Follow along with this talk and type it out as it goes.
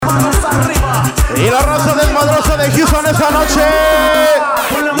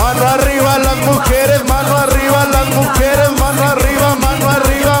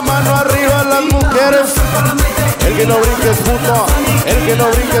es puto. El que no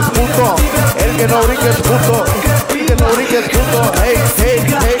brinque es puto. El que no brinque es puto. El que no brinque es puto. Hey, hey,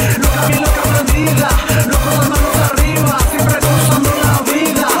 hey. Loca bien, loca prendida. Loco con manos arriba. Siempre gozando la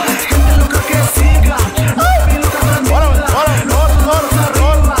vida. Gente loca que siga. Loca bien, loca prendida.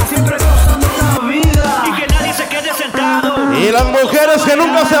 Siempre gozando la vida. Y que nadie se quede sentado. Y las mujeres que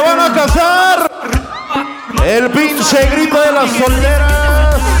nunca se van a casar. El pinche grito de las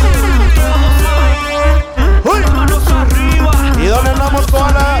solteras. Uy. ¿Y dónde andamos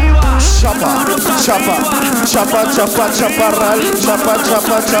con la chapa, chapa, chapa, chapa, chaparral, chapa,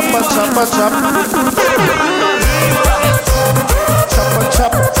 chapa, chapa, chapa, chapa, chapa,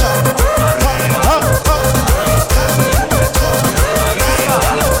 chapa,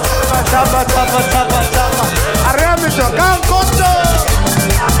 chapa, chapa, chapa, chapa, arriba Michoacán, concho.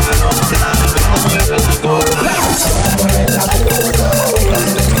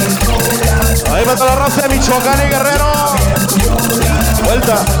 Ahí va toda la raza de Michoacán y Guerrero.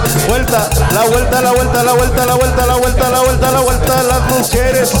 Vuelta, vuelta, la vuelta, la vuelta, la vuelta, la vuelta, la vuelta, la vuelta, la vuelta, las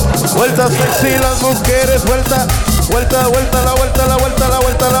mujeres. Vuelta sexy, las mujeres. Vuelta, vuelta, vuelta, la vuelta, la vuelta, la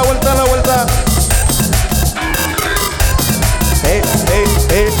vuelta, la vuelta, la vuelta. Hey, hey,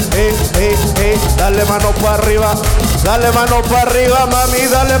 hey, hey, hey, hey. Dale mano para arriba, dale mano para arriba, mami,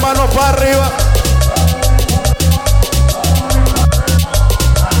 dale mano para arriba.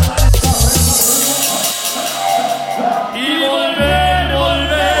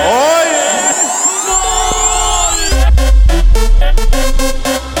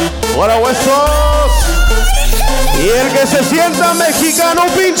 Ahora huesos. Y el que se sienta mexicano,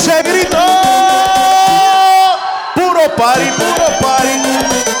 pinche grito. Puro party, puro party.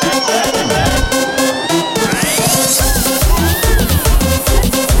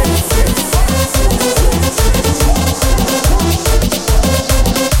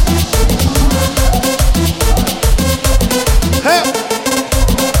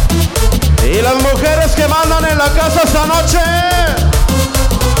 Y las mujeres que mandan en la casa esta noche.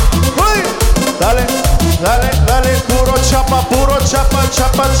 Dale, dale, dale, puro chapa,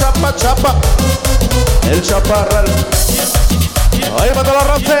 chapa, chapa, chapa. El chaparral. Ahí va toda la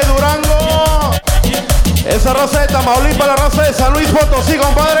raza de Durango. Esa raza de Tamaulipas, la raza de San Luis Potosí,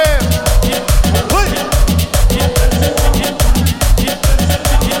 compadre. Uy.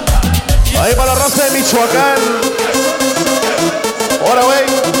 Ahí va la raza de Michoacán. Ahora, güey.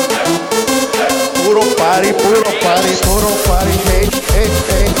 Puro party, puro party, puro party. Hey, hey,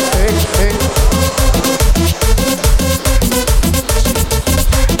 hey, hey, hey.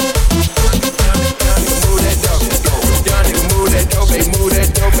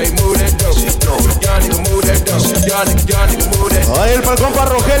 Ay, el falcón para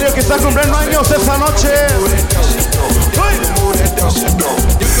Rogelio que está cumpliendo años esa noche.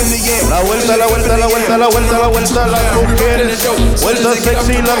 La vuelta, la vuelta, la vuelta, la vuelta, la vuelta, las mujeres. Vuelta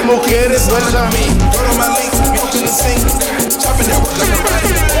sexy, las mujeres, vuelta.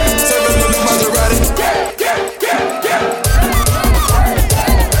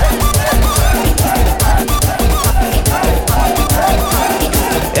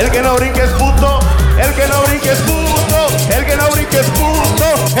 El que no brinque es puto, el que no brinque es puto, el que no brinque es puto,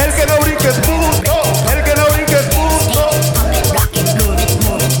 el que no brinque es puto, el que no brinque es puto.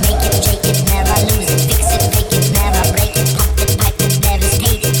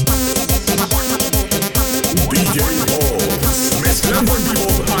 DJ Bones, mezclando en vivo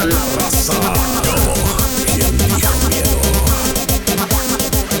a la raza. ¿Quién dijo miedo?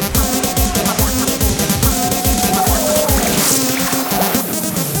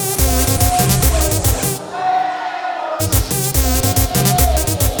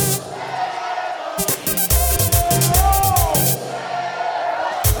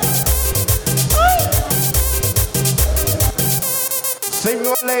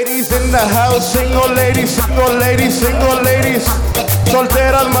 Single ladies in the house, single ladies, single ladies, single ladies.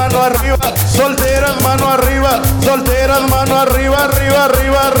 Solteras mano arriba, solteras mano arriba, solteras mano arriba, arriba,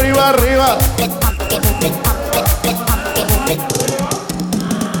 arriba, arriba, arriba.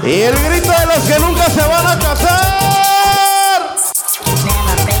 Y el grito de los que nunca se van a casar.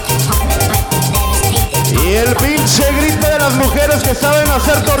 Y el pinche grito de las mujeres que saben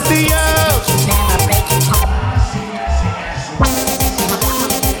hacer tortillas.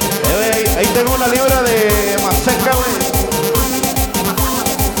 Ahí tengo una libra de maseca, güey.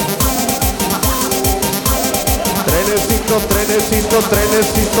 Trenecito, trenecito,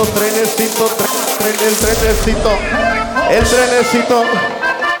 trenecito, trenecito, el trenecito, el trenecito.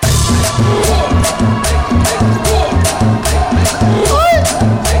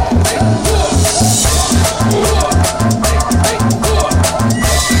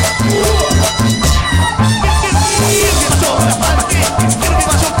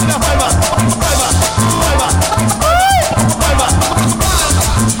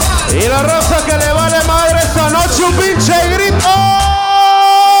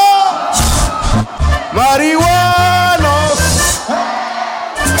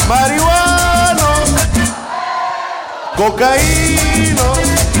 marihuano, cocaíno.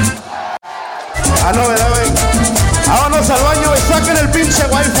 Ah, no, ¿verdad, güey? Vámonos al baño, güey. Saquen el pinche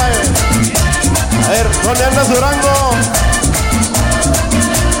wifi. A ver, ¿dónde andas, Durango?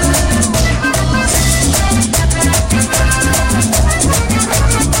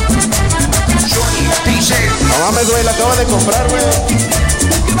 No mames, güey, la acabo de comprar, güey.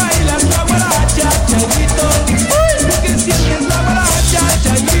 Que bailas la guaracha, changuito. Que sientes la guaracha,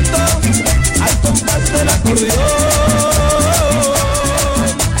 changuito. Al compás del acordeón.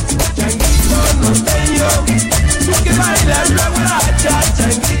 Changuito norteño. Que bailas la guaracha,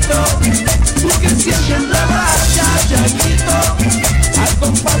 changuito. Que sientes la guaracha, changuito. Al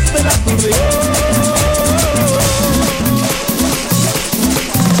compás del acordeón.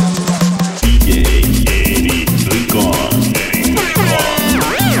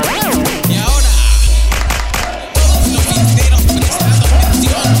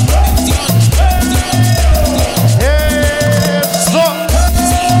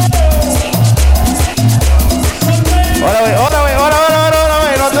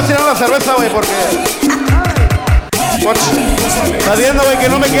 Cerveza, güey, porque está viendo, güey, que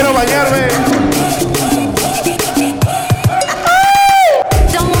no me quiero bañar, güey.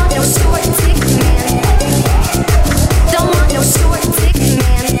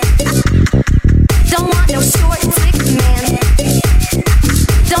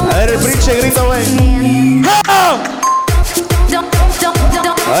 A ver, el pinche grito, güey.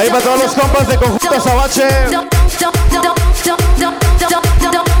 Ahí para todos los compas de Conjunto Azabache.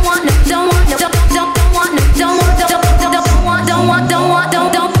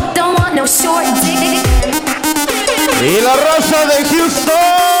 Y la raza de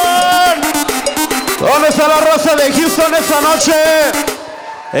Houston. ¿Dónde está la raza de Houston esta noche?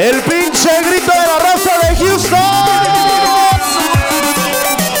 El pinche grito de la raza de Houston.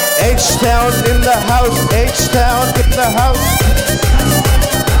 H-Town in the house, H-Town in the house.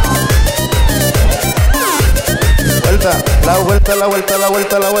 Vuelta, la vuelta, la vuelta, la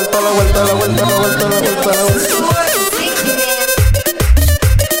vuelta, la vuelta, la vuelta, la vuelta, la vuelta, la vuelta, la vuelta.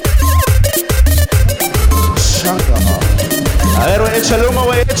 A ver, güey, échale humo,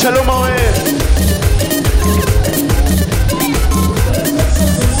 güey, échale humo, güey.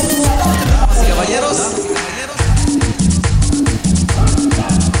 Caballeros.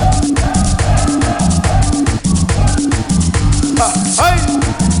 ¡Ay!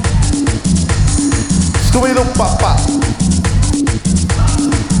 Scooby-Doo, papá.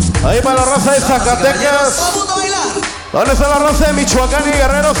 Ahí para la raza de Zacatecas. ¿Dónde está la raza de Michoacán y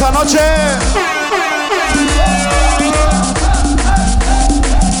Guerrero esta noche?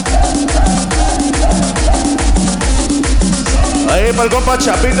 Ahí para el compa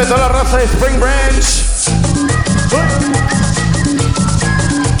Chapita y toda la raza de Spring Branch.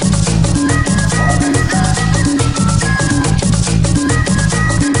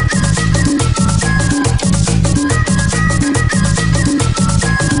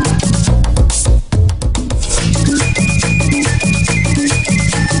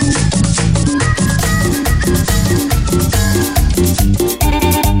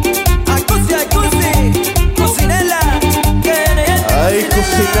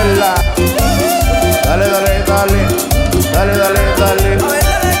 Dale, dale, dale. Dale, dale, dale.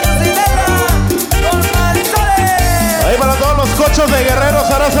 Ahí para todos los cochos de Guerrero,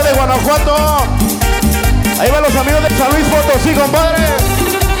 Zaraza de Guanajuato. Ahí van los amigos de San Luis Potosí, compadre.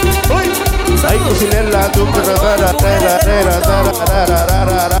 Uy. Ay, cocinela, tú.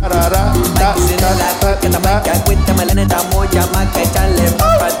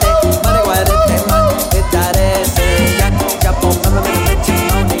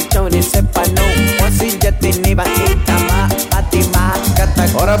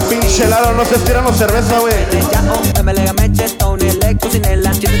 Ahora pinche helado, no se estiran los cerveza, güey.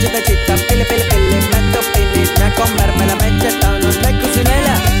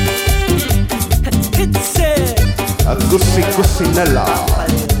 Cocinela.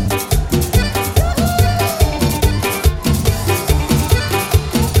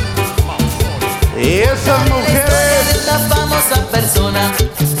 Y esas mujeres, la famosa persona,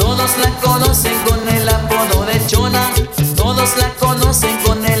 todos la conocen con el apodo de Chona. Todos la conocen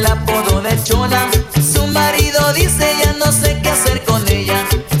con el apodo de Chona. Su marido dice ya no sé qué hacer con ella.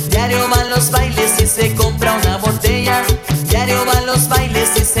 Diario va a los bailes y se compra una botella. Diario va a los bailes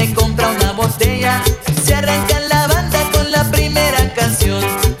y se compra una botella. Se arranca la banda con la primera canción.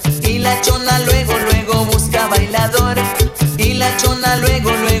 Y la Chona luego, luego busca bailador. Y la Chona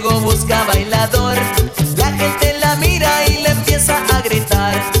luego, luego busca bailador. La gente la mira y le empieza a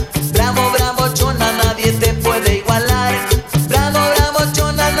gritar. Bravo, bravo, Chona, nadie te puede igualar. Bravo, bravo,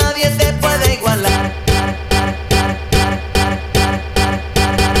 Chona, nadie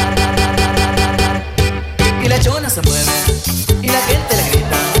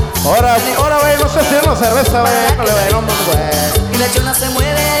la chona se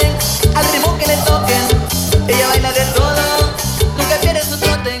mueve al ritmo que le toquen. Ella baila de todo, nunca pierde su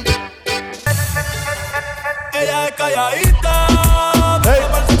trote. Ella es calladita, Hey. pero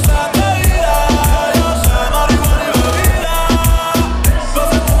parece que se atrevida. Yo sé marihuana y bebida,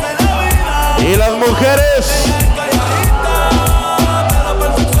 gozándose la vida. Y las mujeres, Ella es calladita, pero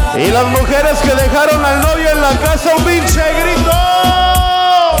parece que se atrevida. y las mujeres que dejaron al novio en la casa, un pinche grito.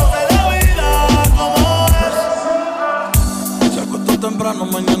 La vida como es. Se acostó temprano,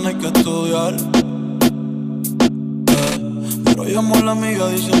 mañana hay que estudiar. Pero llamó a la amiga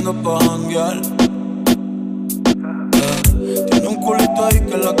diciendo pa' janguear. Tiene un culito ahí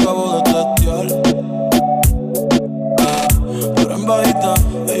que la acabo de testear. Pero en bajita,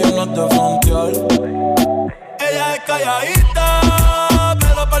 ella no es de frontear. Ella es calladita,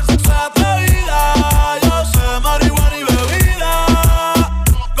 pero parece que se atrevida. Yo sé marihuana y bebida,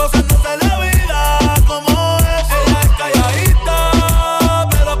 gozándose la vida como es. Ella es calladita,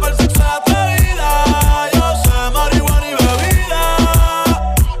 pero parece que se atrevida. Yo sé marihuana y bebida,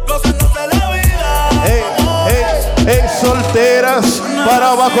 gozándose la vida. Ey, solteras, para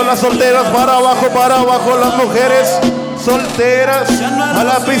abajo las solteras, para abajo las mujeres solteras a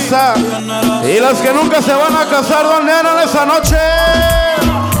la pista. Y las que nunca se van a casar, ¿dónde eran esa noche?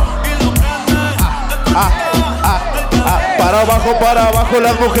 Para abajo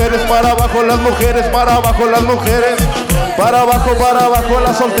las mujeres, para abajo las mujeres, para abajo las mujeres. Para abajo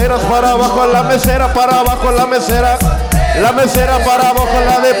las solteras, para abajo la mesera, para abajo la mesera. La mesera para abajo,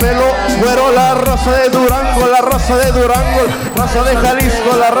 la de pelo güero, la raza de Durango, la raza de Durango, raza de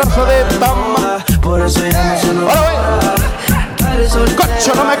Jalisco, la raza de Tama. Por eso ya no se lo ¡Ahora, güey!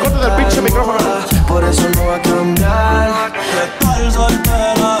 ¡Cocho, no me cortes del pinche micrófono! Por eso no va a cambiar. Estar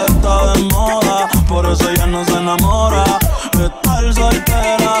soltera está de moda, por eso ella no se enamora. Estar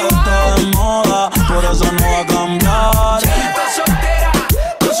soltera está de moda, por eso no va a cambiar. Está soltera,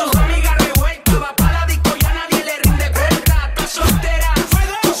 con sus amigas revueltas. Va pa' la disco y a nadie le rinde cuenta. Está soltera,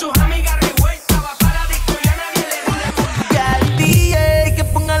 con sus amigas revueltas. Va pa' la disco y a nadie le rinde cuenta. Y al DJ que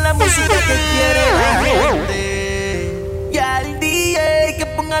ponga la música que quiere la gente. Y al DJ que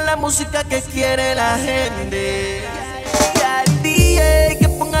ponga la música que quiere la gente. Y al DJ que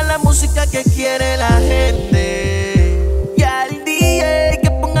ponga la música que quiere la gente. Y al DJ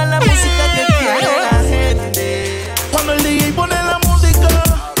que ponga la música que quiere la gente. Cuando el DJ pone la música,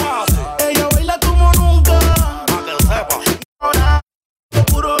 ella baila como nunca. Ahora,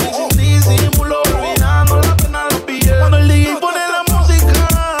 puro y sin disimulo, olvidando la pena los billetes. Cuando el DJ pone la música,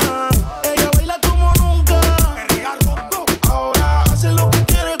 ella baila como nunca. Ahora hace lo que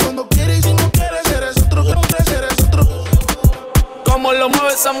quiere, cuando quiere y si no quiere, eres otro que nunca eres otro. Como lo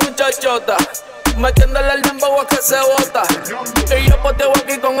mueve esa muchachota, metiéndole el dembow a que se bota. Y yo poteo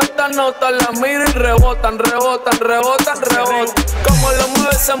aquí con esta nota, la miro y rebotan. Como lo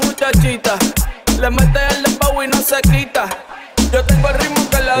mueve esa muchachita, le mete el dembow y no se quita. Yo tengo el ritmo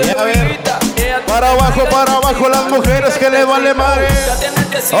que la Y a ver, debilita. para abajo las mujeres que le vale madre.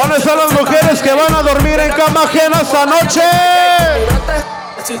 ¿Dónde están las mujeres que van a dormir en cama ajena esta noche?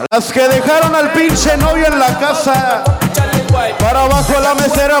 Las que dejaron al pinche novio en la casa. Para abajo la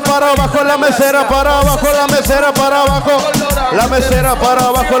mesera, para abajo la mesera, para abajo la mesera, para abajo la mesera, para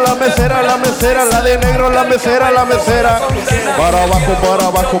abajo la mesera, la mesera, la de negro, la mesera, la mesera. Para abajo, para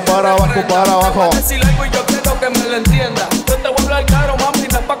abajo, para abajo, para abajo. Si le hago y yo quiero que me lo entienda. Yo te voy a hablar claro, mami,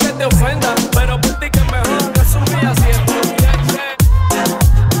 no es pa' que te ofenda. Pero por ti que mejor, eso es mi asiento.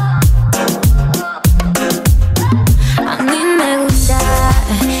 A mí me gusta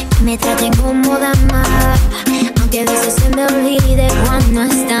que me traten como dama, aunque a veces se me olvide cuando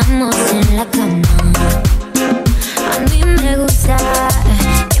estamos en la cama. A mí me gusta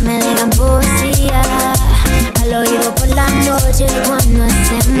que me digan poesía al oído por la noche cuando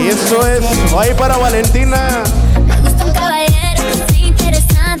hacemos. Y eso es, ahí para Valentina. Me gusta un caballero que sea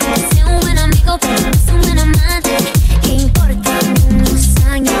interesante, que sea un buen amigo, pero no es un buen amante. Que importan unos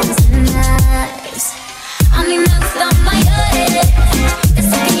años más. A mí me gustan mayores, que se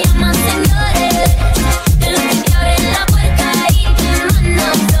que llaman señores, que los que te abren la puerta y te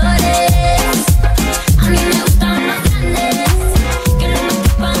mandan flores. A mí me gustan más grandes, que no me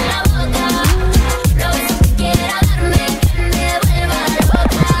tapan la boca. Lo beso que quiera darme, que me vuelva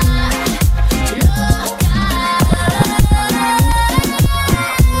loca.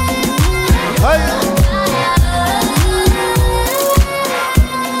 Ay.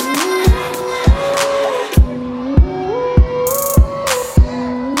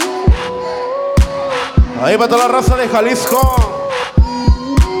 Ahí va toda la raza de Jalisco.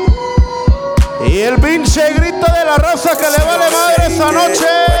 Y el pinche grito de la raza que le vale madre esa noche.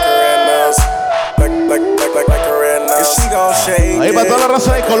 like a red nose. She gon' shake. Ahí va toda la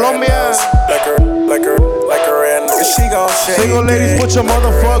raza de Colombia. Like a red nose. She gon' shake. Single ladies, put your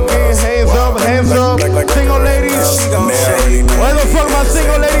motherfucking hands up, hands up. Single ladies, She gon' shake. where the fuck my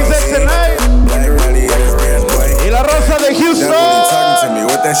single ladies at tonight? Y la rosa de Houston. Talking to me,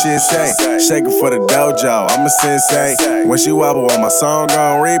 what that shit say? Shaking for the dojo, I'm a sensei. When she wobble on my song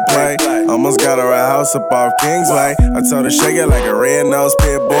on replay, almost got her a house up off Kingsway. I told her shake it like a red nose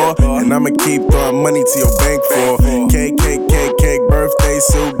pit bull, and I'ma keep throwing money to your bank for cake, birthday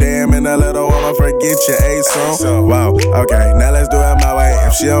suit. Damn, and a little woman forget your A song. Wow, okay, now let's do it my way.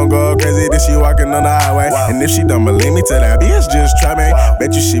 If she don't go crazy, then she walking on the highway. And if she don't believe me, tell that bitch just try me.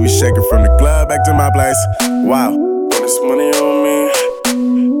 Bet you she be shaking from the club back to my place. Wow. When it's money on me,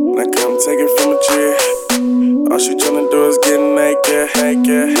 I come take it from a G. All she tryna do is get naked.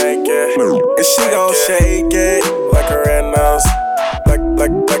 And she gon' shake it like a red nose. Like a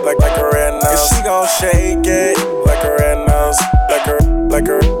red nose. And she gon' shake it like a red nose. Like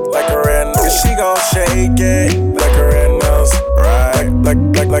a red nose. And she gon' shake it like a red nose. Right. Like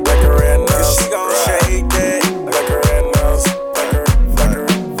a red nose. And she gon' shake it like a red nose. Like a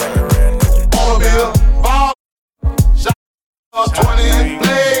red nose. Wanna be a ball. Shot 20 and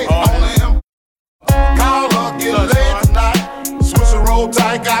play. Only him. Call her, get laid tonight. Switch and roll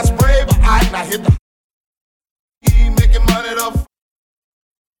tight, got spray, but I hit the. He making money to.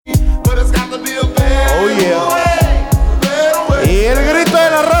 But it's got to be a better Oh yeah. way, better way. Y el grito de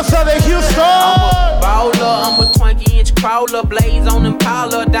la raza de Houston. Baller, I'm a 20-inch crawler, blaze on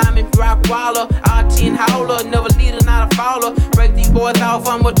Impala, diamond rock waller, R10 howler, never leader, not a follower. Break these boys off,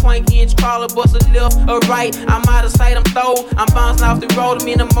 I'm a 20-inch crawler, bust a left or right, I'm out of sight, I'm throw. I'm bouncing off the road, I'm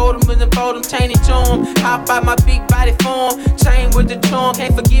in the motor, in the boat, I'm chaining to 'em. Hop out my big body form, chain with the charm,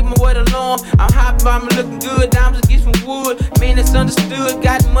 can't forgive me with alarm. I'm hopping, I'm looking good, diamonds get from wood. Man, it's understood,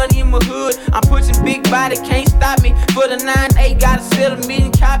 got money in my hood. I'm pushing big body, can't stop me. For the 9-8, gotta sell a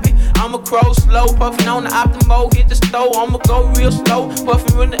million copy. I'ma crow slow, puffin' on the Optimo, hit the stove. I'ma go real slow,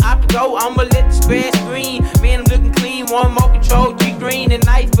 puffin' when the Optimo. I'ma let the stress green. Man, I'm looking clean, one more control, G green and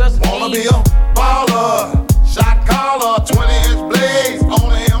nice Vaseline. Wanna be a baller, shot caller, 20-inch blaze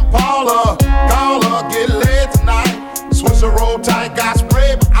on an Impala. Call her, get laid tonight. Switch the road tight, got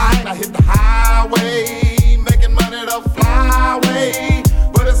spray, but I hit the highway, making money to fly away.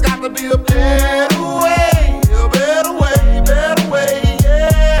 But it's got to be a better way,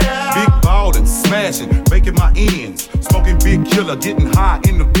 yeah. Big ballin', smashing, making my ends. Smoking big killer, getting high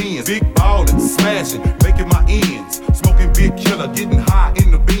in the bins. Big ballin', smashing, making my ends. Smoking big killer, getting high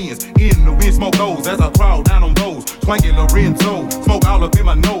in the bins. In the wind, smoke those as I crawl down on those. Twangin' Lorenzo, smoke all up in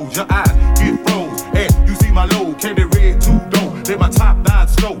my nose. Your eyes get froze. Hey, you see my load, candy red two-door. Let my top down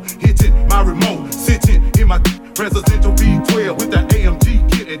slow, hitting my remote. Sitting in my presidential V12 with the AMG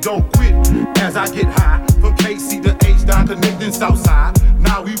kit and don't quit. As I get high, from KC to H-Down, connecting Southside.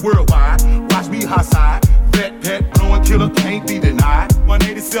 Now we worldwide, watch me high side. Fat pet, blowing killer, can't be denied.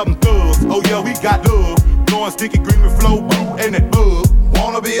 187 thugs, oh yeah, we got love. Blowing sticky green with flow, blue, and that bug.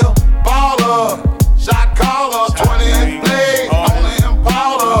 Wanna be a baller, shot caller, 20-inch blade on an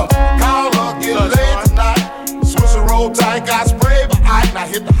Impala. Call her, get laid tonight. Switch the road tight, got spray, but I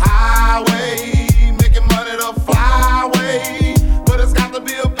hit the highway, making money to fly away. But it's got to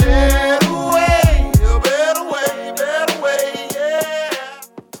be a better way, yeah.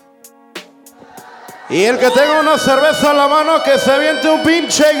 Y el que tenga una cerveza en la mano, que se aviente un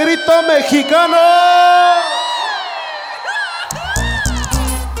pinche grito mexicano.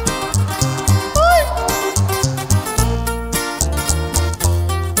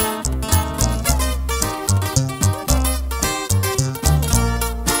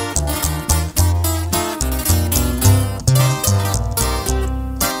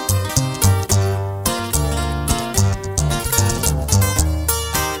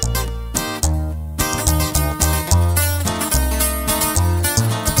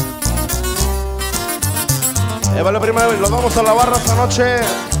 Vale, primero, los vamos a la barra esta noche.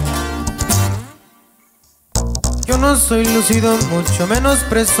 Yo no soy lucido, mucho menos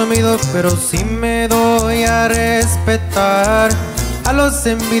presumido, pero sí me doy a respetar. A los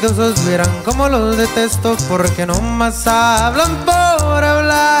envidiosos verán como los detesto, porque nomás hablan por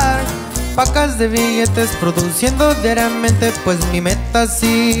hablar. Pacas de billetes produciendo diariamente, pues mi meta ha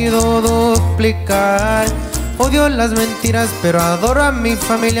sido duplicar. Odio las mentiras, pero adoro a mi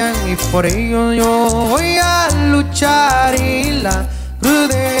familia y por ello yo voy a luchar. Y la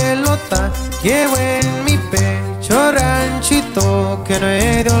crudelota llevo en mi pecho, ranchito que no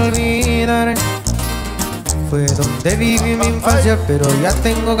he de olvidar. Fue donde viví mi infancia, pero ya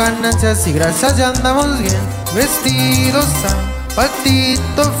tengo ganancias y gracias ya andamos bien. Vestidos,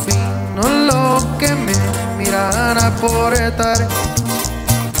 zapatito fin, no lo que me miran aportar.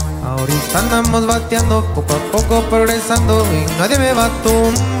 Ahorita andamos bateando, poco a poco progresando y nadie me va a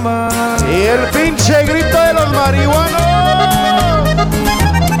tumbar. Y el pinche grito de los marihuanos.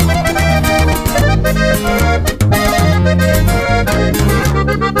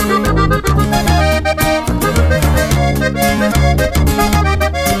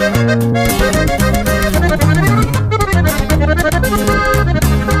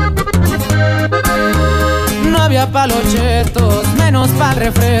 No había palochetos, menos pa'l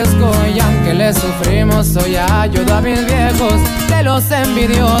refresco. Y aunque le sufrimos, hoy ayudo a mis viejos. De los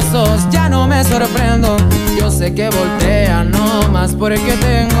envidiosos ya no me sorprendo. Yo sé que voltean no más porque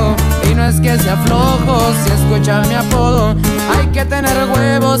tengo. Y no es que sea flojo, si escuchan mi apodo. Hay que tener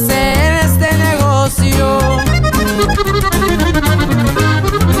huevos en este negocio.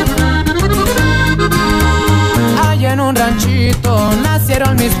 Allá en un ranchito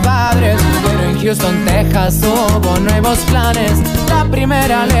nacieron mis padres, pero en Houston, Texas hubo nuevos planes. La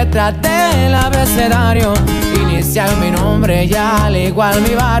primera letra del abecedario inicia mi nombre y al igual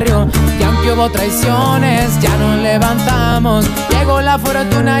mi barrio. Y aunque hubo traiciones ya nos levantamos. Llegó la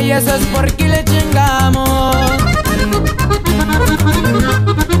fortuna y eso es porque le chingamos.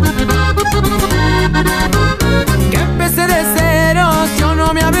 Que empecé de ceros, yo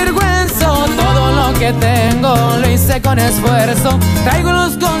no me avergüenzo. Todo lo que tengo lo hice con esfuerzo. Traigo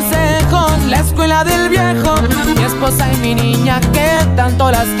los consejos, la escuela del viejo. Mi esposa y mi niña que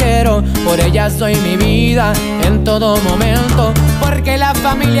tanto las quiero. Por ellas soy mi vida en todo momento. Porque la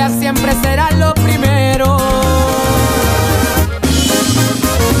familia siempre será lo primero.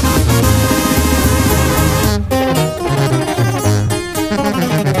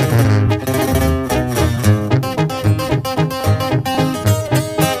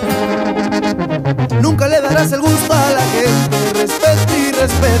 Nunca le darás el gusto a la gente, respeto y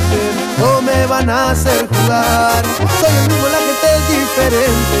respeten, no me van a hacer jugar. Soy el mismo, la gente es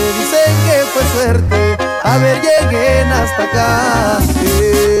diferente, dicen que fue suerte, a ver lleguen hasta acá.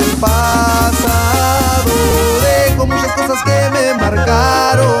 El pasado dejó muchas cosas que me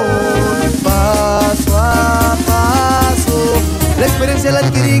marcaron, paso a paso, la experiencia la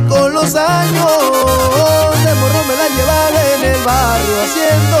adquirí con los años. De morro me la llevaba en el barrio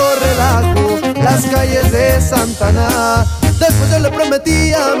haciendo relajo, las calles de Santana. Después yo le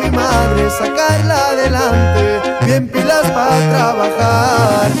prometí a mi madre sacarla adelante, bien pilas para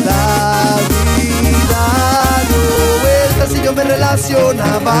trabajar. La vida dio vueltas y yo me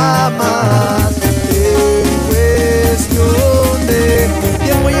relacionaba más. En cuestión de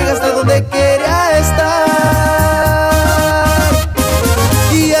tiempo llega hasta donde quería estar.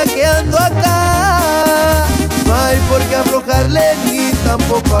 Y ya que ando acá, no hay por qué aflojarle ni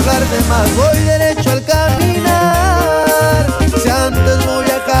tampoco hablar de más. Voy derecho al caminar. Si antes voy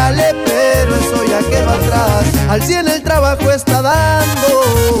a jale, pero eso ya quedó atrás. Al 100 el trabajo está dando,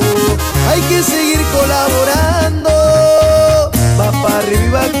 hay que seguir colaborando. Va para arriba y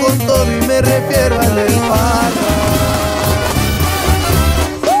va con todo y me refiero al del Parra.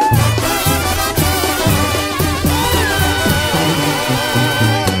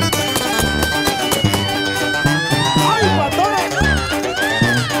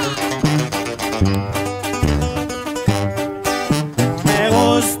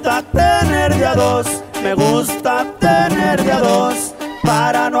 Me gusta tener de a dos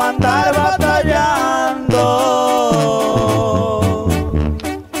para no andar batallando.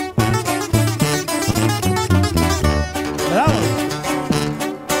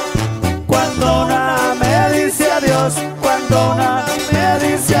 Cuando una me dice adiós, cuando una me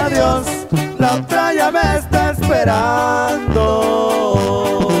dice adiós, la otra ya me está esperando.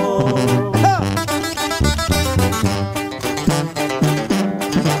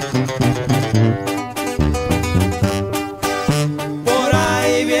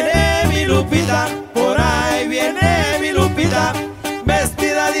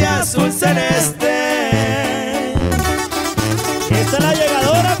 Vestida de azul celeste. Esta es la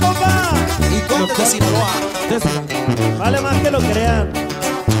llegadora, compa. Y con de Sinaloa. Vale más que lo crean.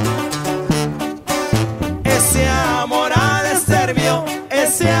 Ese amor ha de ser mío,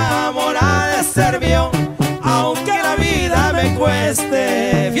 ese amor ha de ser mío, aunque la vida me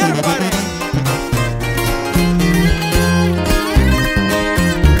cueste. Fierro, padre.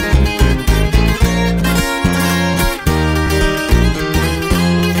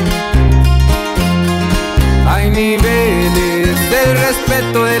 Niveles del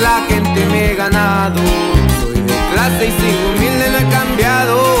respeto de la gente me he ganado. Soy de clase y sigo humilde, no he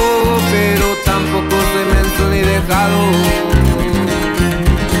cambiado, pero tampoco soy menso ni dejado.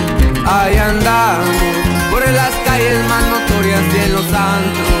 Ahí andamos por las calles más notorias y en los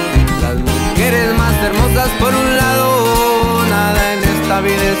antros. La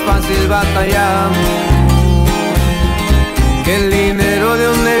es fácil batallar, que el dinero de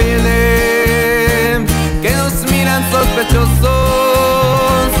dónde viene, que nos miran sospechosos,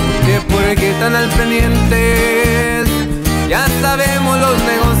 que por qué están al pendientes, ya sabemos los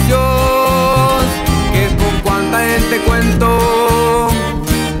negocios, que con cuánta gente cuento,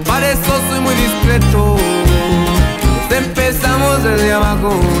 para eso soy muy discreto. Empezamos desde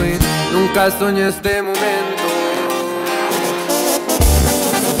abajo y nunca soñé este momento.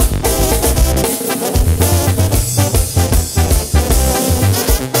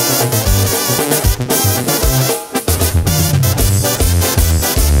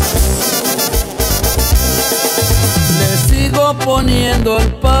 Le sigo poniendo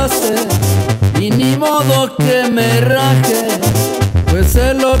el pase y ni modo que me raje, pues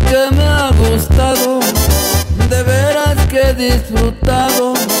es lo que me ha gustado. De veras que he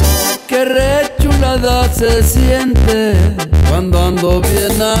disfrutado, que re chulada se siente cuando ando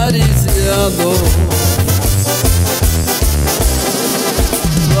bien acariciado.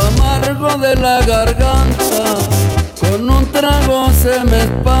 Lo amargo de la garganta, con un trago se me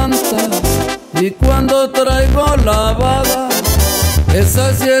espanta, y cuando traigo lavada,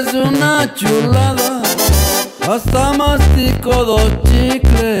 esa sí es una chulada. Hasta mastico 2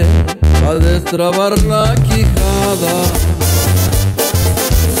 chicles a destrabar la quijada.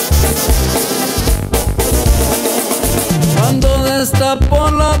 Cuando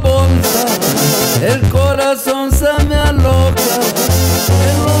destapo la bolsa, el corazón se me aloca,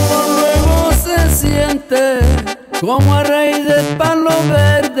 el luego se siente como a raíz de palo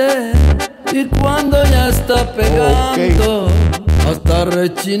verde, y cuando ya está pegando, hasta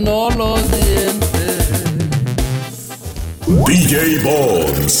rechinó los dientes. DJ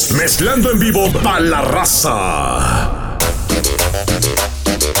Bones, mezclando en vivo para la raza.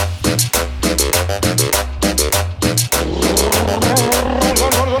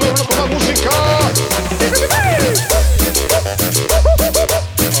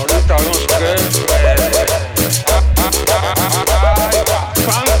 Ahorita no sé qué.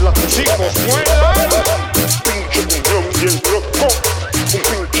 Los chicos vuelan. Pinche cumbión bien loco. Un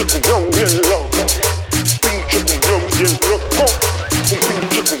pinche cumbión bien loco. Pinche cumbión bien loco. Un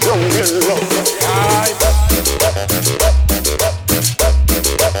pinche cumbión bien loco. Ay.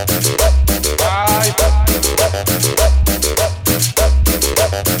 Ay.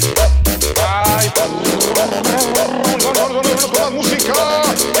 Ay. Con la música.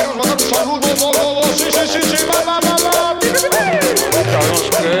 Queremos mandar un saludo. Sí, sí, sí, sí. Va.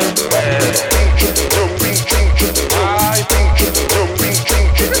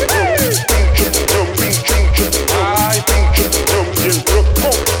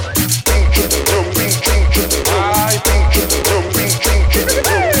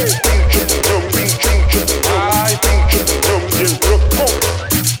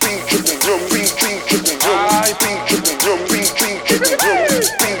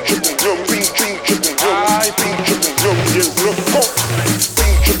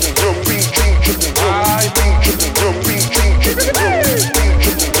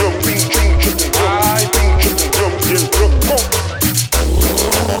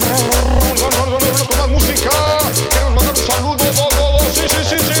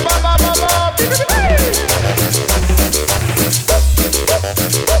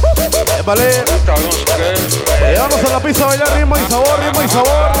 Vale. Y vamos a la pista a bailar ritmo y sabor, ritmo y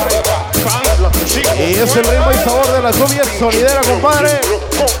sabor. Y es el ritmo y sabor de la cumbia sonidera, compadre.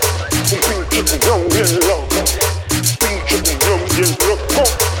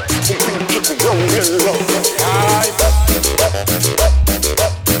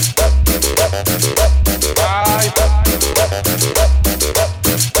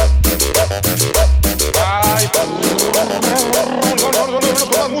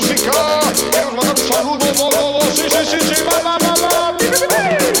 Con la música, queremos mandar un saludo. Sí, sí, sí, sí, va. Ay,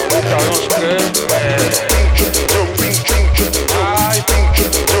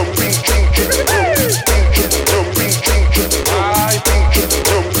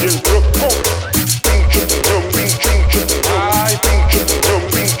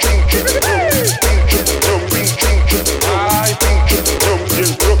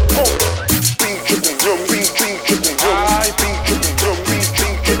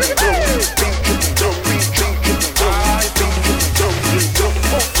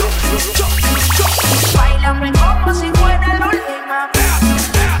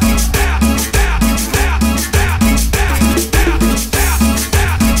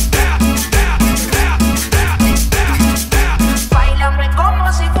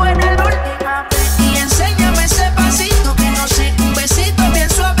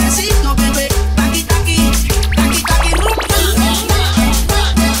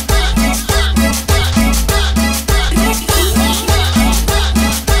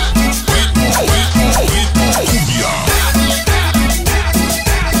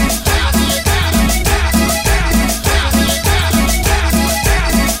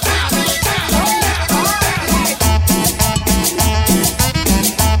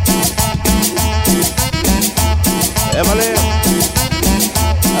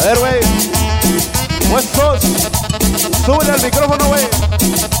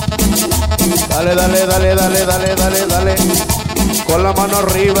 Dale, dale, dale, dale, dale, dale, dale. Con la mano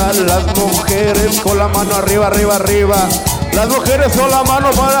arriba, las mujeres con la mano arriba, arriba, arriba. Las mujeres con la mano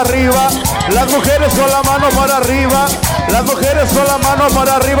para arriba. Las mujeres con la mano para arriba. Las mujeres con la mano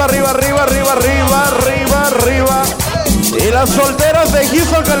para arriba, arriba, arriba, arriba, arriba, arriba, arriba. Y las solteras de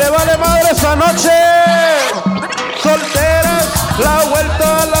Houston que le vale madre esta noche. Solteras, la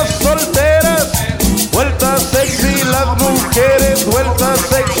vuelta a las solteras. Vuelta sexy, las mujeres, vuelta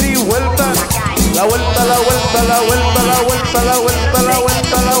sexy, vuelta. La vuelta, la vuelta, la vuelta, la vuelta, la vuelta, la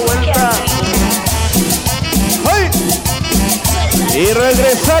vuelta, la vuelta. ¡Ay! Y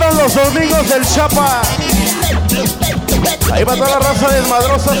regresaron los Domingos del Chapa. Ahí va toda la raza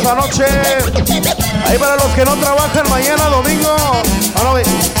desmadrosa esta noche. Ahí para los que no trabajan mañana domingo. Ah, no,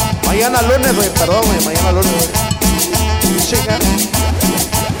 mañana lunes, güey. Perdón, güey. Mañana lunes, güey. Chica.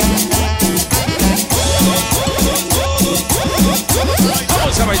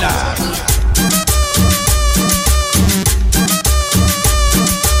 Vamos a bailar.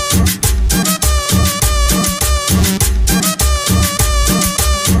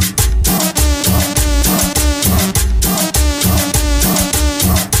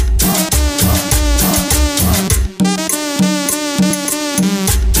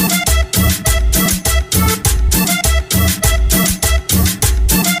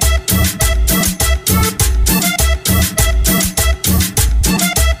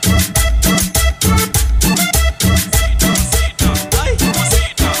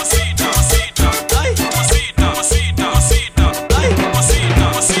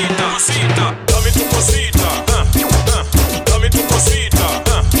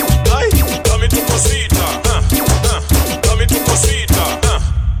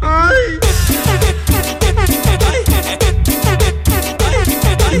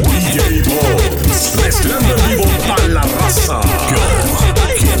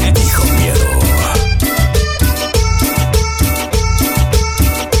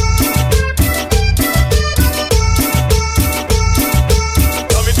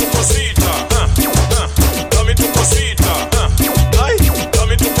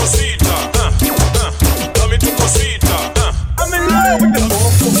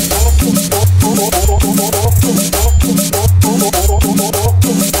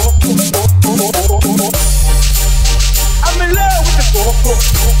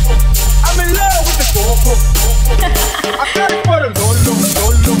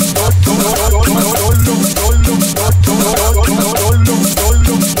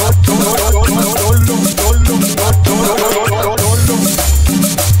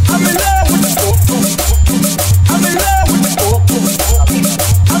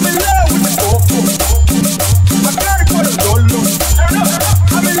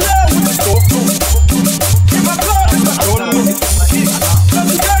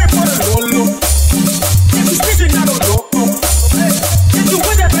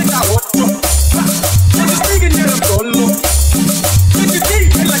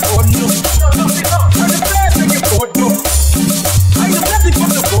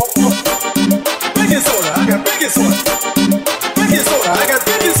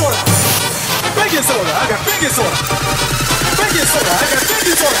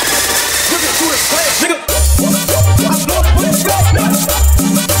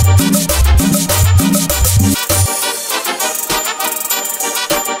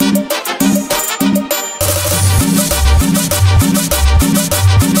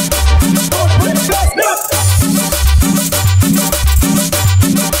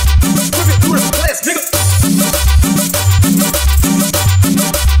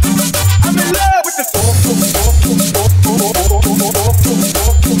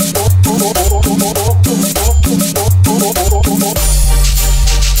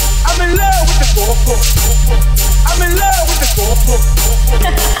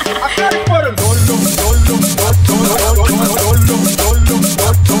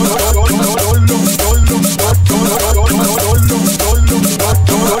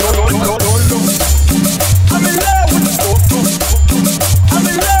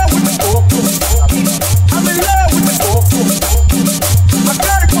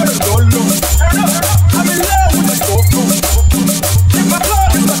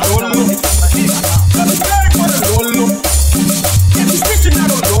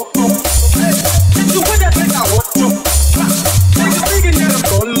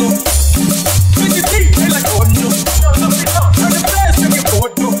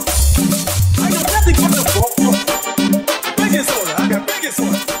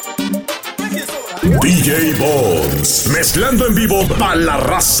 DJ Bones, mezclando en vivo para la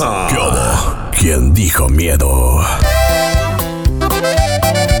raza. ¿Qué onda? ¿Quién dijo miedo?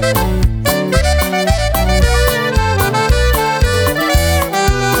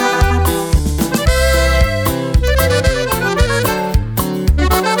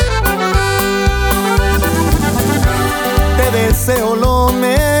 lo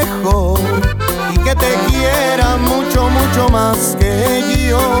mejor y que te quiera mucho, mucho más que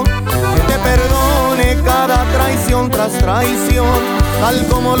yo. Que te perdone cada traición tras traición, tal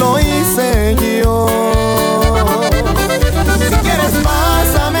como lo hice yo. Si quieres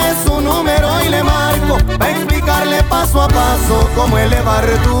pásame su número y le marco, pa' explicarle paso a paso cómo elevar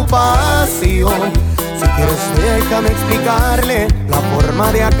tu pasión. Si quieres déjame explicarle la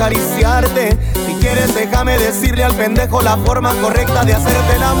forma de acariciarte. Si quieres déjame decirle al pendejo la forma correcta de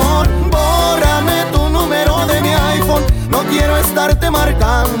hacerte el amor. Bórrame tu número de mi iPhone, no quiero estarte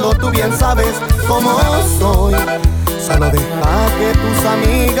marcando, tú bien sabes cómo soy. Solo deja que tus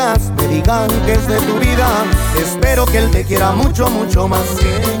amigas me digan que es de tu vida. Espero que él te quiera mucho, mucho más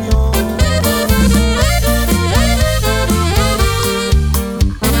que yo.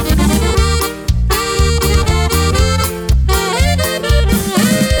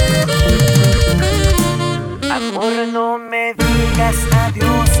 Amor, no me digas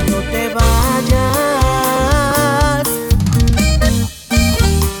adiós, no te vayas.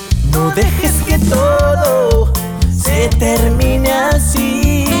 No dejes que todo se termine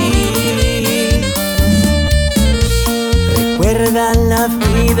así. Recuerda la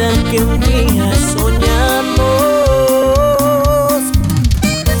vida que un día soñamos.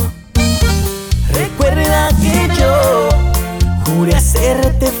 Recuerda que yo juré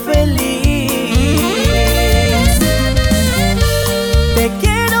hacerte feliz. Te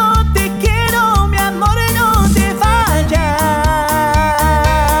quiero, mi amor, no te vayas.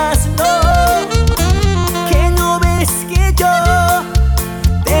 No, que no ves que yo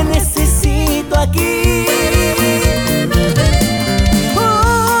te necesito aquí.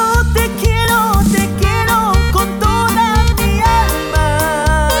 Te quiero con toda mi alma.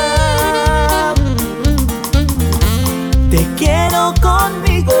 Te quiero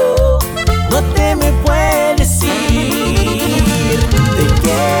conmigo, no te me puedes ir. Te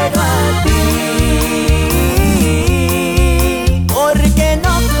quiero a ti, porque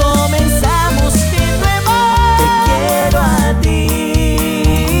no comenzamos de nuevo. Te quiero a ti,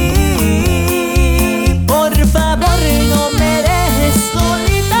 por favor no me dejes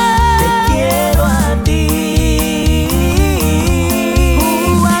solita. Te quiero a ti,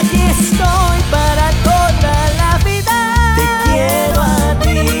 aquí estoy para toda la vida. Te quiero a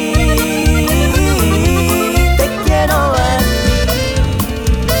ti, te quiero a ti.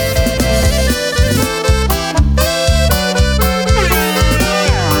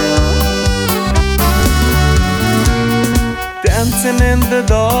 Dancing in the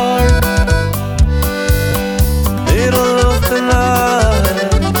dark, middle of the night,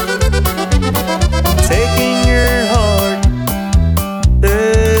 taking your heart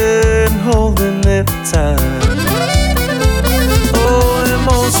and holding it tight. Oh,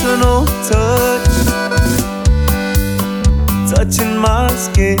 emotional touch, touching my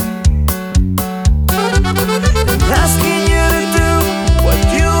skin, and asking you to do what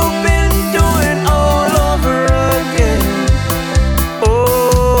you've been doing all over again.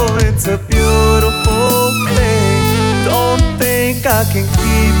 Oh, it's a beautiful thing. Don't think I can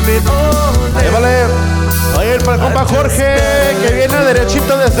keep it all. Ahí vale. Oye, para el compa Jorge, que viene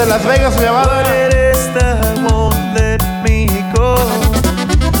derechito desde Las Vegas, Nevada. It is that won't let me go.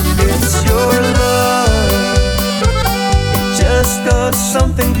 It's your love. It just does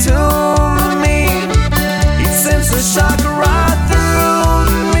something to me. It sends a shock right through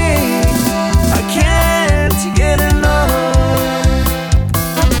me. I can't get enough.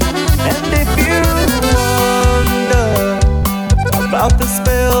 And if you wonder about the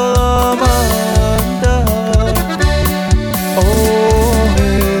spell I'm under, oh,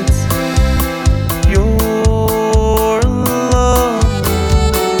 it's your love.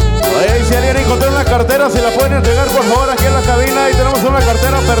 Oye, y si alguien encontró una cartera, si la pueden entregar por favor aquí en la cabina. Ahí tenemos una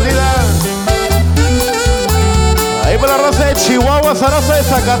cartera perdida. Ahí va la raza de Chihuahua, esa raza de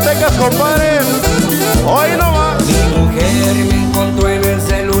Zacatecas, compadre. Hoy no más. Mi mujer me encontró en el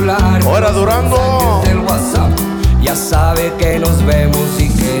celular. Ahora Durango. Del WhatsApp. Ya sabe que nos vemos y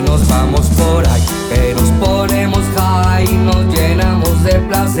que nos vamos por ahí. Que nos ponemos high y nos llenamos de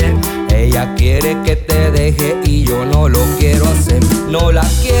placer. Ella quiere que te deje y yo no lo quiero hacer. No la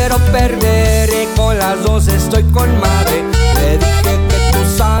quiero perder y con las dos estoy con madre. Le dije que tú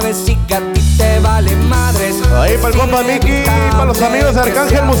sabes y que a ti te vale madres. Ahí para el compa Mickey, para los amigos de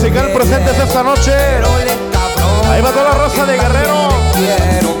Arcángel Musical presentes esta noche. Ahí va toda la raza de Guerrero.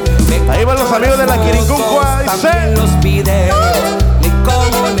 Ahí van los amigos de la Quiricuncua. También los videos, ni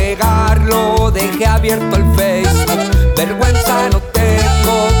cómo negarlo. Dejé abierto el Facebook. Vergüenza no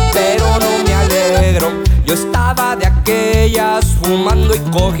tengo, pero no me alegro. Yo estaba de aquellas fumando y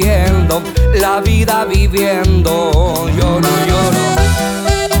cogiendo, la vida viviendo. Yo no lloro.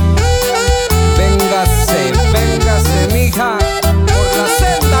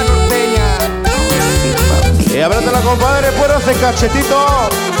 Cachetito.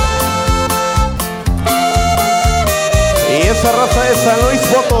 Y esa raza de San Luis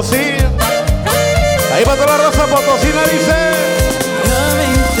Potosí. Ahí va toda la raza potosina, dice. Ya me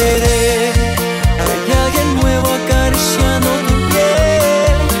enteré que hay alguien nuevo acariciando tu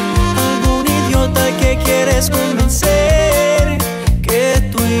piel. Algún idiota que quieres convencer que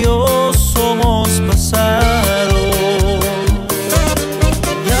tú y yo somos pasado.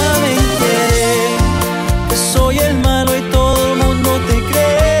 Ya me enteré que soy el malo y todo el mundo te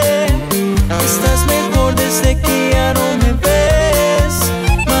cree. Estás mejor desde que ya no me ves.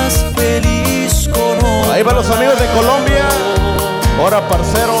 Más feliz con otro. Ahí van los amigos de Colombia. Ahora,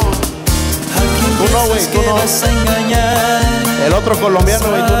 parcero. Tú no, güey, tú no. El otro colombiano,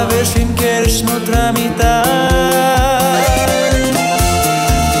 güey, tú no. Sin querer no tramitar.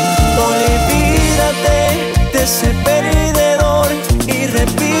 Olvídate de ese perdedor y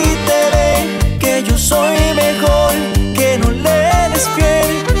repítele que yo soy mejor, que no le eres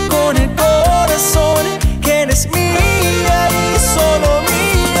fiel con el corazón, que eres mía y solo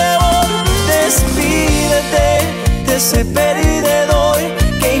mi amor. Despídete de ese perdedor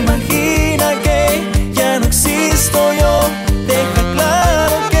que imagina que ya no existo yo. Deja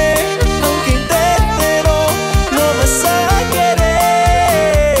claro que aunque intente no vas a querer.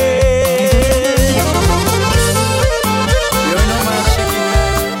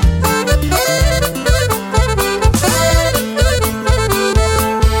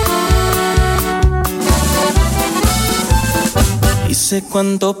 Hice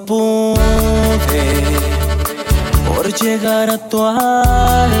cuanto pude por llegar a tu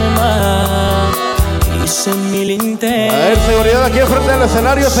alma. Hice mil intentos. A ver, seguridad aquí enfrente del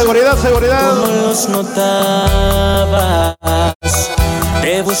escenario. Seguridad, seguridad. No los notabas.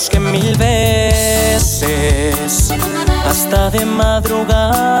 Te busqué mil veces, hasta de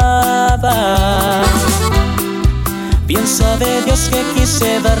madrugada. Bien sabe Dios que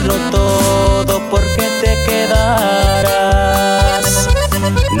quise darlo todo porque te quedaras.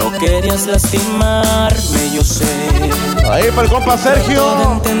 No querías lastimarme, yo sé. Ahí para el compa Sergio.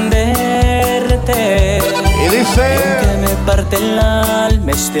 Puedo entenderte. Y dice: aunque me parte el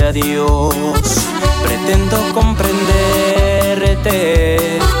alma este adiós, pretendo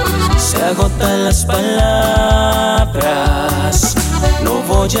comprenderte. Se agotan las palabras, no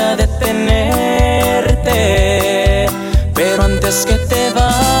voy a detenerte. Pero antes que te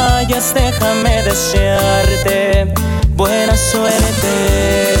vayas, déjame desearte buena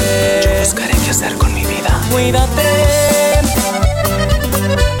suerte. Yo buscaré qué hacer con mi vida. Cuídate,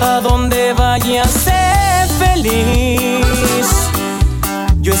 a donde vayas, sé feliz.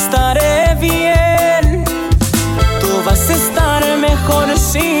 Yo estaré bien, tú vas a estar mejor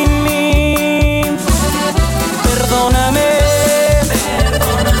sin mí. Perdóname,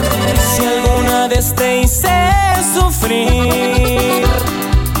 si alguna vez te hice sufrir.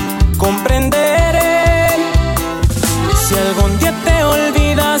 Comprenderé si algún día te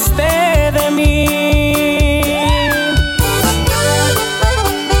olvidaste de mí.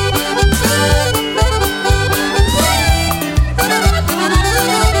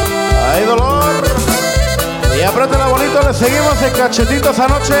 Hay dolor. Y apriétala bonito, le seguimos en cachetitos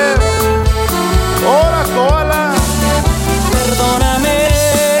anoche. Hola, koala. Perdóname,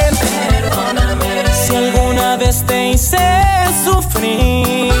 si alguna vez te hice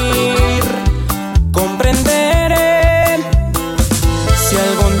sufrir. Comprenderé si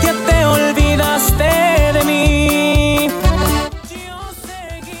algún día te olvidaste de mí. Yo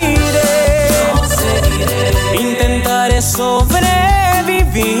seguiré, intentaré sobrevivir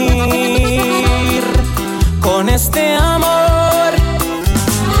con este amor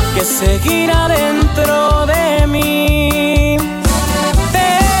que seguirá dentro de mí.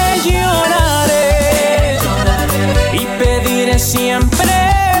 Te lloraré y pediré siempre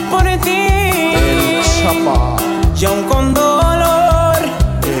por ti. Y aún con dolor,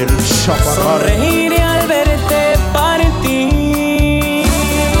 sonreiré al verte partir.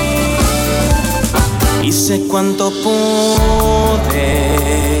 Hice cuanto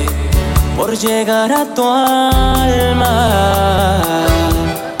pude por llegar a tu alma.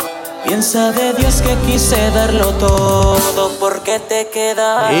 Bien sabe Dios que quise darlo todo porque te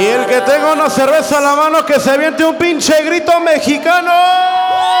quedas. Y el que tenga una cerveza a la mano que se aviente un pinche grito mexicano.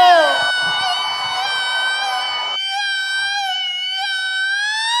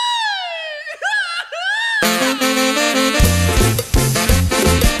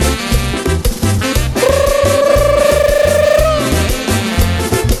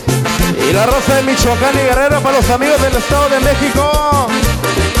 Y la raza de Michoacán y Guerrero para los amigos del Estado de México.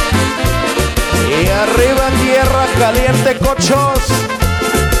 Y arriba tierra caliente, cochos.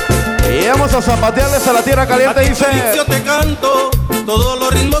 Y vamos Vamos a zapatearles a la tierra caliente, dice. Yo te canto todos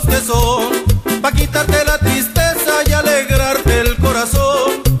los ritmos que son, pa' quitarte la tristeza y alegrarte el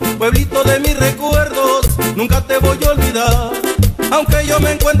corazón. Pueblito de mis recuerdos, nunca te voy a olvidar. Aunque yo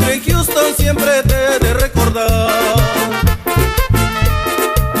me encuentre en Houston, siempre te he de recordar.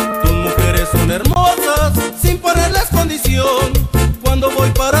 Tus mujeres son hermosas, sin ponerles condición. Cuando voy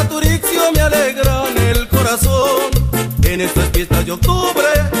para Turixio me alegran el corazón. En estas fiestas de octubre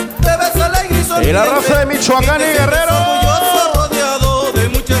te ves alegre y sonriente. Y la raza de Michoacán y Guerrero, orgulloso, rodeado de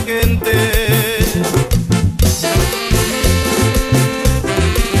mucha gente.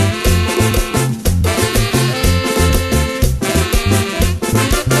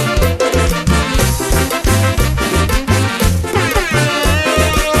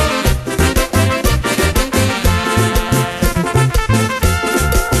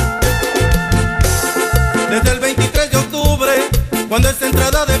 Desde el 23 de octubre, cuando es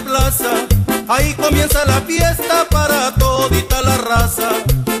entrada de plaza, ahí comienza la fiesta para todita la raza.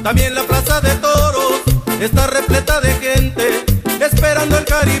 También la plaza de toros está repleta de gente, esperando el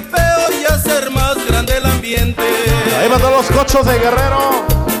caripeo y hacer más grande el ambiente. Ahí van todos los cochos de Guerrero.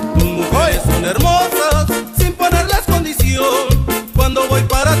 Tus mujeres son hermosas, sin ponerles condición. Cuando voy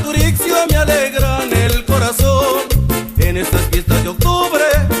para Turixio me alegran el corazón. En estas fiestas de octubre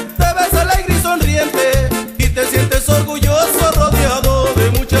te ves alegre y sonriente, y te sientes orgulloso, rodeado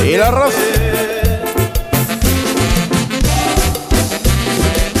de mucha gente. Y la raza.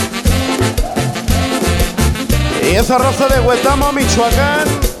 Y esa raza de Huetamo, Michoacán.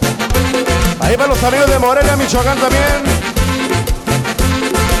 Ahí van los amigos de Morelia, Michoacán también.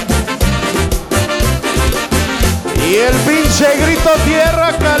 Y el pinche grito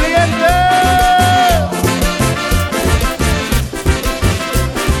tierra caliente.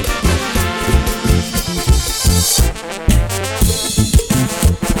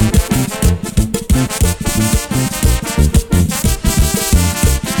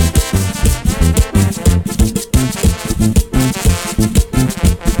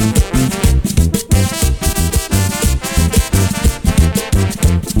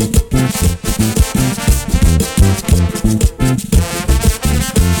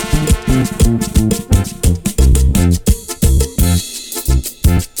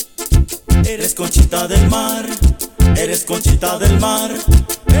 Eres conchita del mar, eres conchita del mar,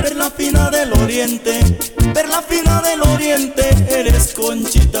 eres la fina del oriente, perla fina del oriente, eres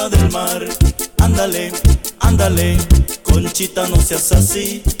conchita del mar. Ándale, ándale, conchita no seas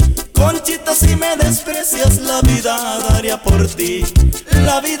así, conchita si me desprecias la vida daría por ti,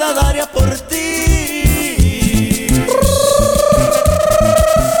 la vida daría por ti.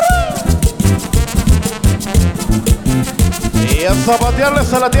 Y a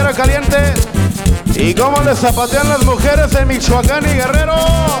zapatearles a la tierra caliente. Y cómo les zapatean las mujeres en Michoacán y Guerrero.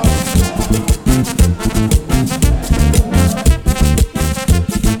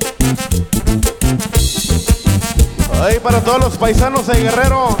 Ahí para todos los paisanos de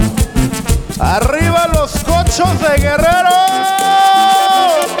Guerrero. ¡Arriba los cochos de Guerrero!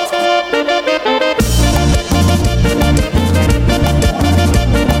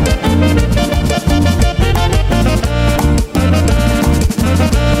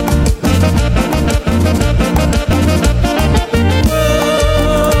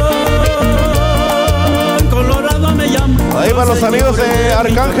 Ahí van los amigos de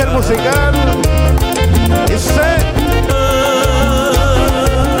Arcángel Musical.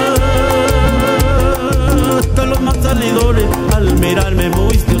 Hasta los más salidores al mirarme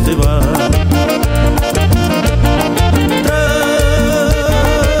muistio se va.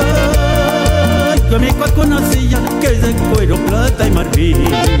 Traigo mi cuaco una silla que es de cuero, plata y marfil.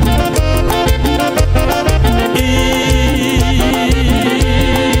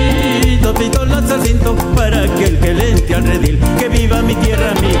 Y dos pistolas al cinto para aquel que le entre al redil. Que viva mi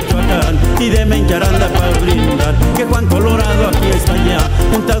tierra Michoacán y de Mencaranda para brindar. Que Juan Colorado aquí está ya,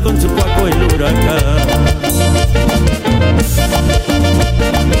 montado en su cuaco el huracán.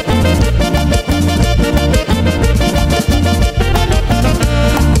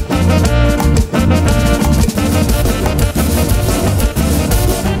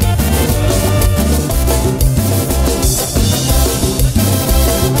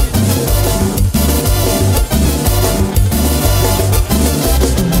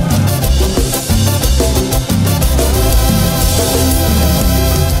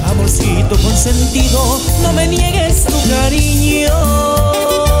 Consentido, no me niegues tu cariño.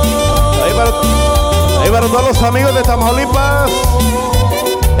 Ahí van todos los amigos de Tamaulipas.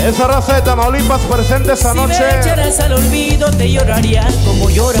 Esa raza de Tamaulipas presente esta noche. Si me echaras al olvido te lloraría como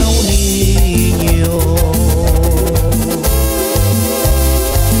llora un niño.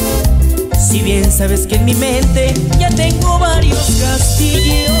 bien sabes que en mi mente ya tengo varios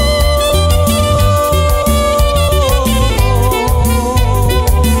castillos.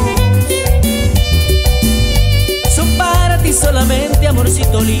 Son para ti solamente,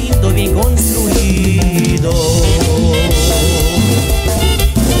 amorcito lindo, bien construido.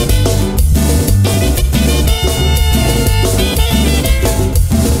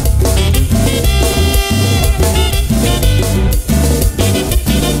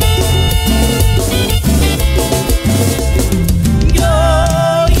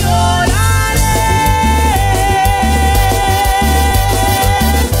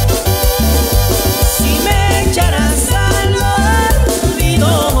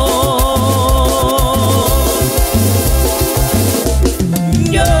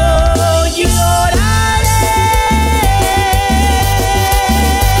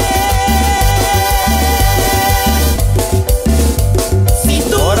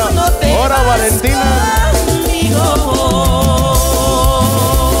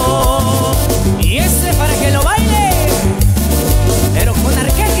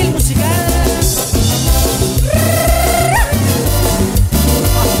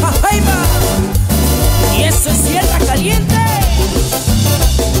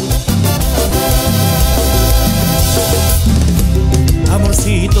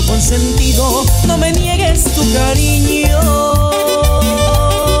 Consentido, no me niegues tu cariño.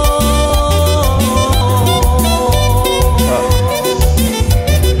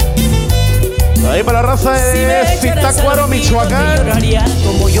 Ahí para la raza de Zitácuaro, Michoacán. Lloraría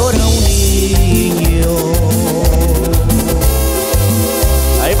como llora un niño.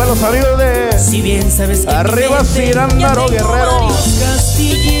 Ahí para los amigos de si bien sabes que Arriba Cirándaro, Guerrero.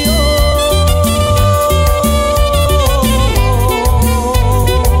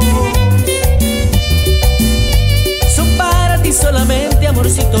 Solamente,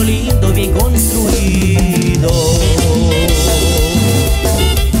 amorcito lindo, bien construido.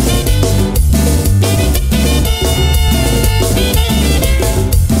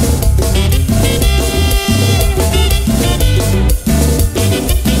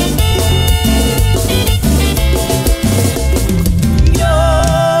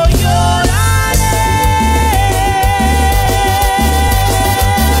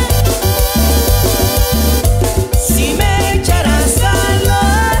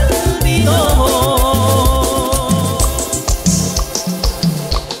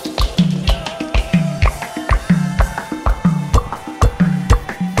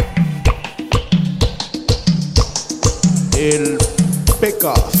 El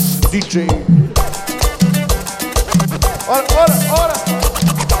Pecas DJ. ¡Ahora!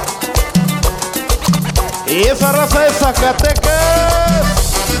 Y esa raza de Zacatecas,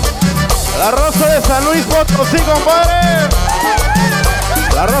 la raza de San Luis Potosí, compadre,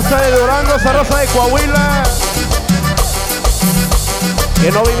 la raza de Durango, esa raza de Coahuila,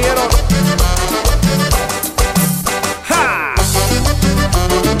 que no vinieron.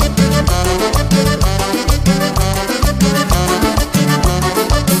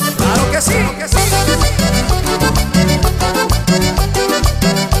 Sí.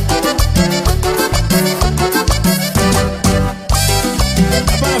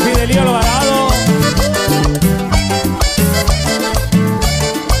 Para Fidelio Alvarado.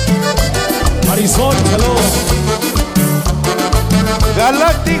 Marisol, saludos.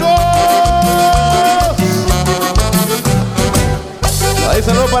 Galácticos. Ahí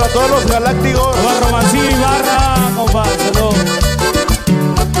saludos para todos los galácticos. Para Romancillo Ibarra, compadre, saludos.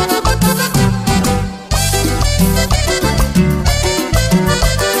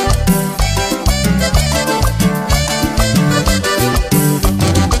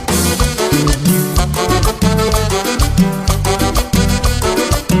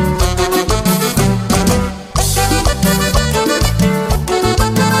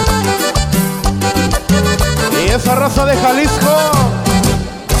 Esa raza de Jalisco,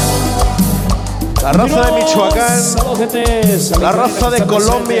 la raza de Michoacán, la raza de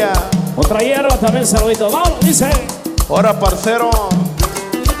Colombia. Otra hierba también, saludito. Vamos, dice. Ahora, parcero.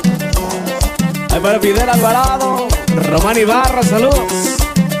 Ahí para Fidel Alvarado, Román Ibarra, saludos.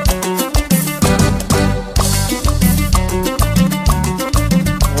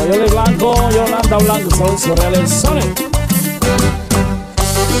 Oyole Blanco, Yolanda Blanco, saludos reales. Sole.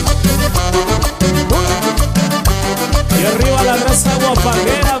 Y arriba la raza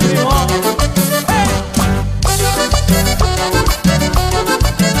guapanguera, primo.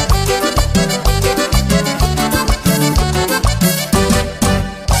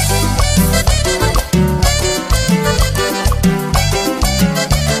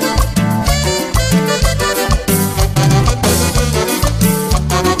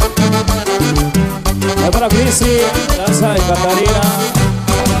 Catarina.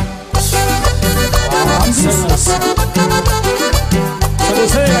 Vámonos.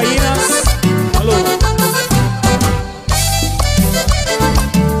 Saludos de gallinas. Salud.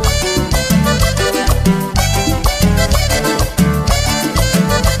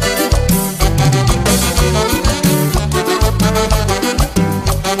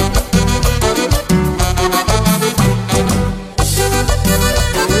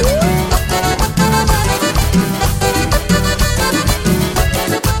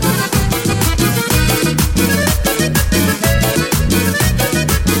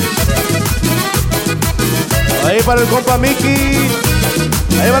 Ahí para el compa Mickey.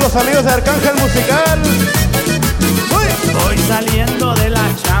 Ahí van los amigos de Arcángel Musical. Voy saliendo de la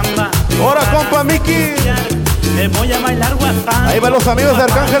chamba. Ahora compa Mickey. Me voy a bailar guapán. Ahí van los amigos de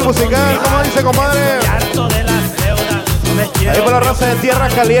Arcángel Musical. ¿Cómo dice, compadre? Harto de las deudas. Ahí para la raza de Tierra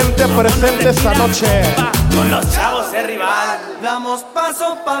Caliente presente esta noche. Con los chavos de rival. Damos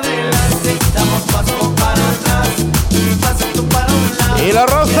paso para adelante, damos paso para atrás, un pasito para un lado. Y la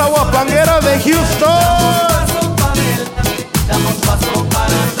raza guapanguera de Houston. Damos paso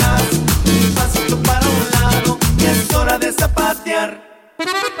para atrás, un pasito para un lado, y es hora de zapatear.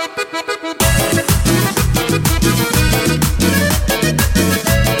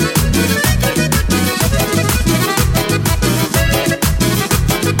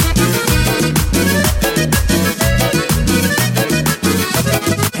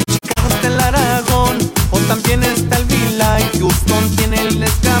 Está el Aragón, o también está el Vila, y Houston tiene el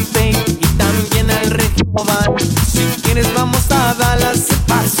escape, y también el Regioban. Si quieres vamos a Dallas. ¿Qué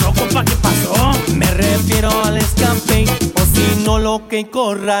pasó, compa? ¿Qué pasó? Me refiero al escape, o si no lo que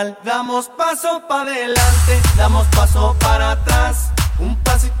corral. Damos paso para adelante, damos paso para atrás, un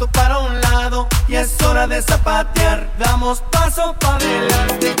pasito para un lado, y es hora de zapatear. Damos paso para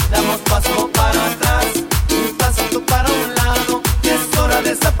adelante, damos paso para atrás, un pasito para un lado, y es hora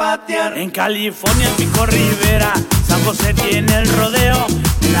de zapatear. En California, en Pico Rivera, San José tiene el rodeo.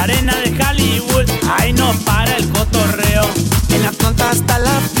 En la arena de Hollywood, ahí no para el cotorreo. En Atlanta hasta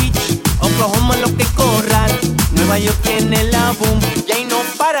la beach, Oklahoma lo que corral, Nueva York tiene la boom, y ahí no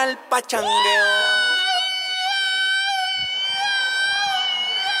para el pachangueo.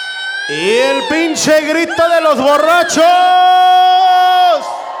 Y el pinche grito de los borrachos.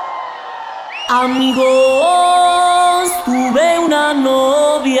 Amigos, tuve una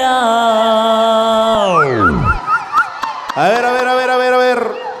novia. A ver.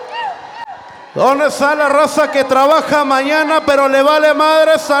 ¿Dónde está la raza que trabaja mañana pero le vale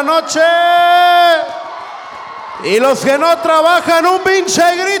madre esa noche? Y los que no trabajan, un pinche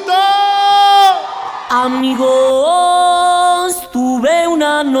grito. Amigos, tuve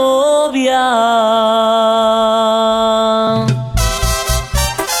una novia.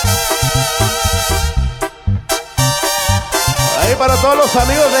 Ahí para todos los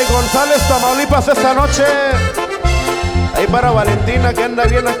amigos de González, Tamaulipas esta noche. Ahí para Valentina que anda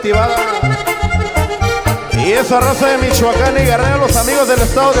bien activada. Y esa raza de Michoacán y Guerrero, los amigos del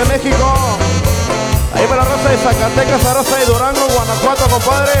Estado de México. Ahí para la raza de Zacatecas, la raza de Durango, Guanajuato,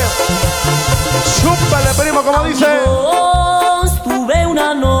 compadre. Chúpale, primo, como dice. Amigos, tuve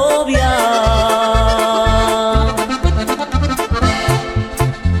una novia.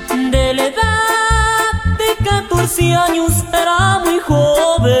 De la edad de 14 años era muy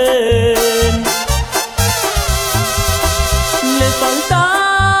joven. Le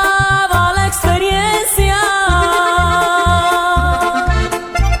faltaba la experiencia.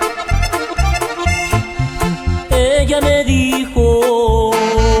 Ella me dijo: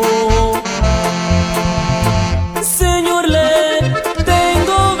 señor, le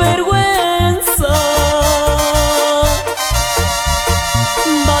tengo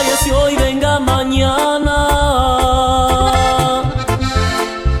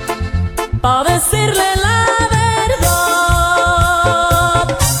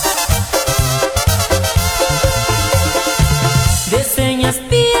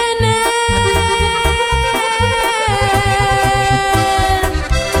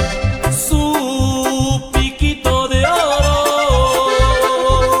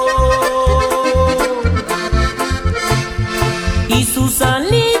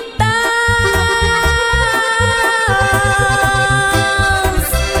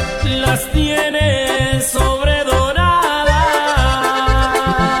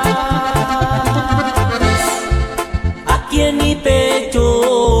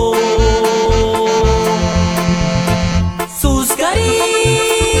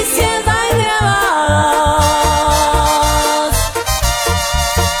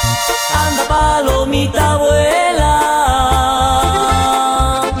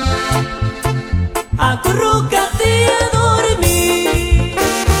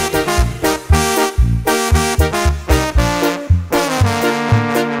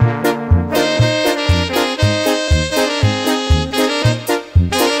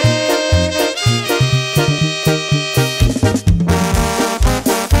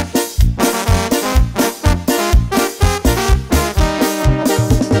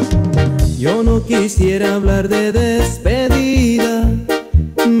no quisiera hablar de despedida.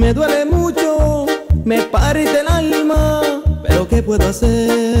 Me duele mucho, me parte el alma, pero ¿qué puedo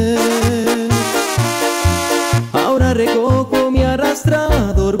hacer? Ahora recojo mi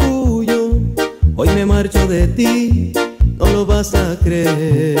arrastrado orgullo. Hoy me marcho de ti, no lo vas a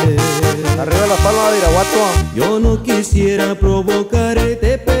creer. Arriba la palma de Iraguato. Yo no quisiera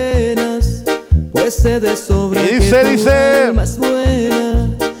provocarte penas, pues sé de sobra y que dice, tu alma es buena.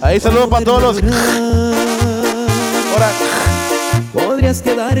 Ahí saludos para todos los. Ahora. Podrías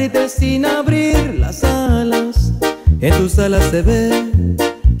quedarte sin abrir las alas. En tus alas se ve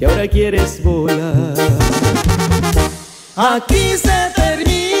que ahora quieres volar. Aquí se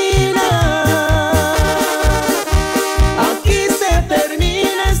termina. Aquí se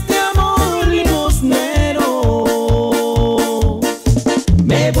termina este amor limosnero.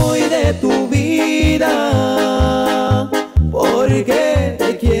 Me voy de tu vida porque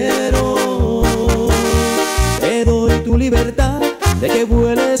te quiero. Te doy tu libertad de que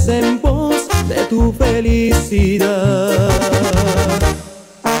vueles en pos de tu felicidad.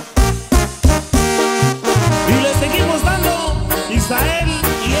 Y le seguimos dando Isael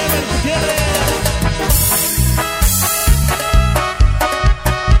y Ever Gutiérrez.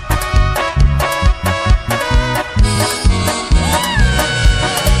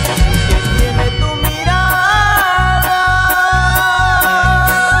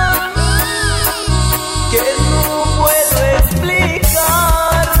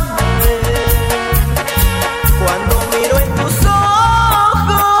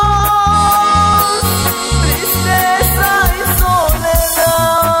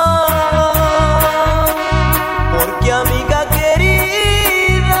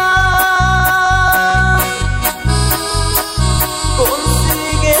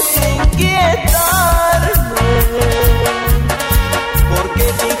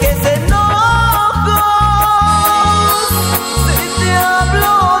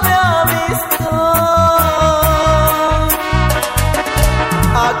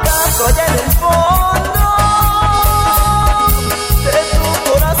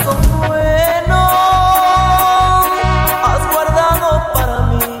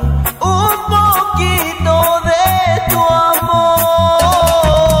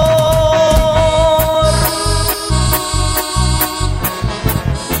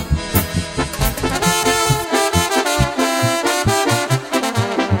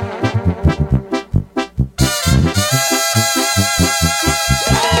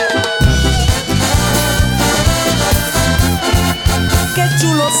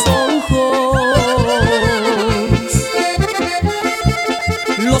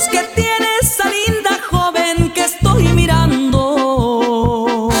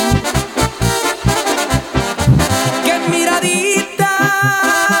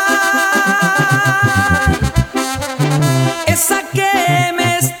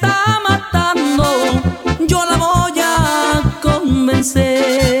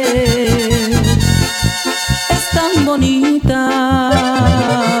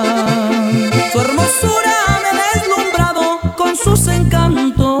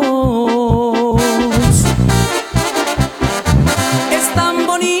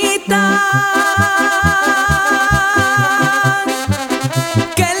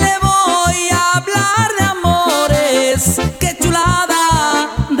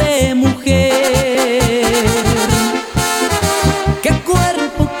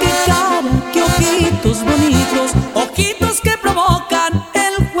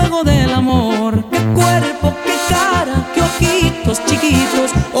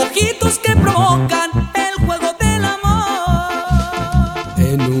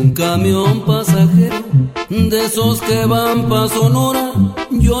 Que van pa' Sonora,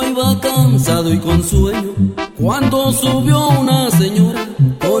 yo iba cansado y con sueño, cuando subió una señora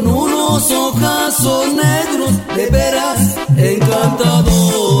con unos ojazos negros, de veras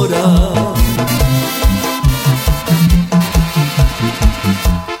encantadora.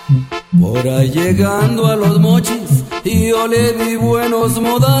 Por ahí llegando a los mochis, y yo le vi buenos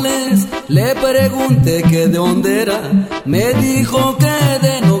modales, le pregunté que de dónde era, me dijo que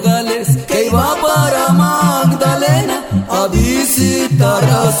de Nogales, que iba para Magdalena a visitar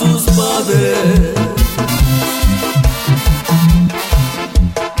a sus padres.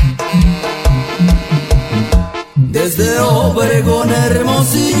 Desde Obregón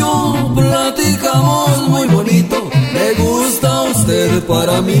Hermosillo platicamos muy bonito, me gusta usted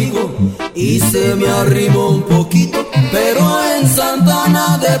para amigo y se me arrimó un poquito, pero en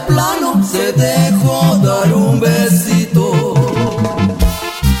Santana de plano se dejó dar un besito.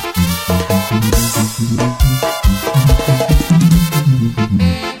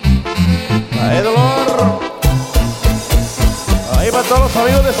 todos los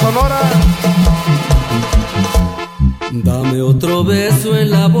amigos de Sonora. Dame otro beso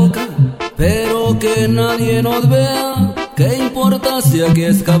en la boca, pero que nadie nos vea. ¿Qué importa si aquí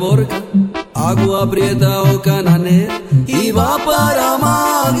es Caborca, Agua Prieta o Cananea? Y va para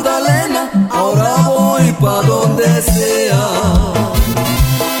Magdalena, ahora voy pa' donde sea.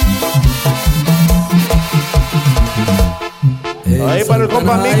 Ahí para el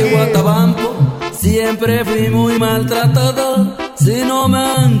compa Miki. Guatabampo, siempre fui muy maltratada. Si no me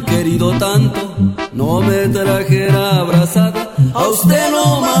han querido tanto, no me trajera abrazada. A usted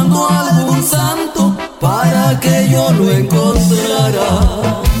lo mandó algún santo para que yo lo encontrara.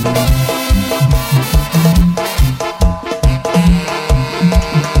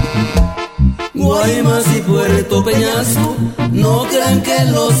 Guaymas y Puerto Peñasco, no crean que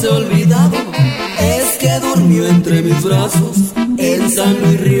los he olvidado. Es que durmió entre mis brazos en San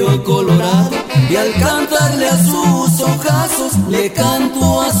Luis Río Colorado. Y al cantarle a sus ojazos, le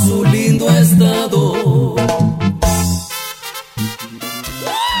canto a su lindo estado.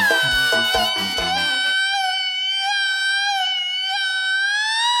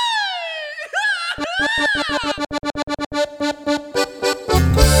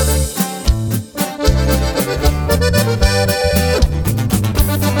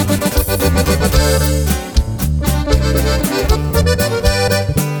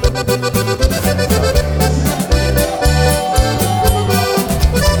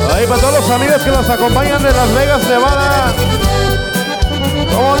 Ahí para todos los amigos que nos acompañan de Las Vegas, Nevada.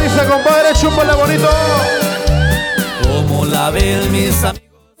 Como dice, compadre, chúpale bonito. Como la ven mis amigos,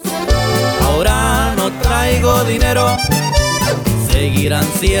 ahora no traigo dinero. Seguirán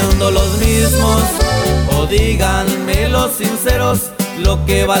siendo los mismos, o díganme los sinceros. Lo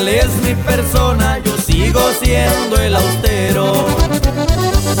que vale es mi persona, yo sigo siendo el austero.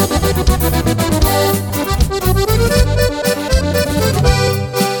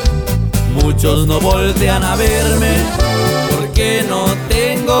 Muchos no voltean a verme, porque no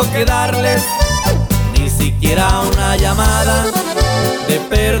tengo que darles ni siquiera una llamada de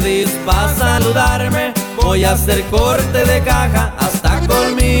perdiz para saludarme. Voy a hacer corte de caja hasta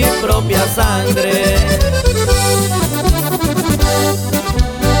con mi propia sangre.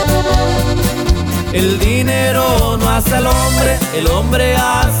 El dinero no hace al hombre, el hombre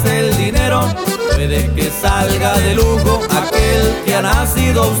hace el dinero. Puede que salga de lujo aquel que ha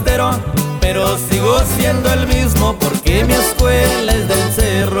nacido austero, pero sigo siendo el mismo porque mi escuela es del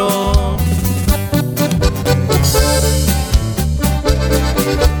cerro.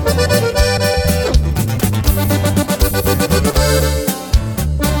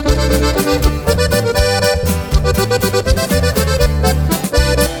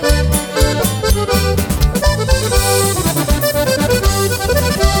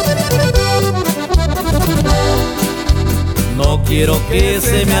 No quiero que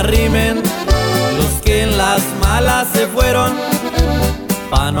se me arrimen los que en las malas se fueron,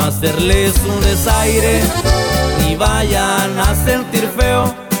 pa' no hacerles un desaire ni vayan a sentir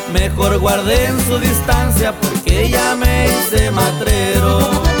feo. Mejor guarden su distancia porque ya me hice matrero.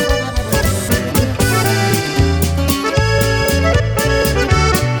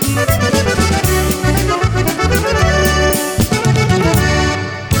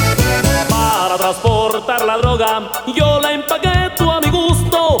 Para transportar la droga yo la empaqueto a mi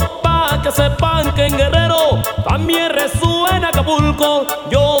gusto, pa' que sepan que en Guerrero también resuena Acapulco.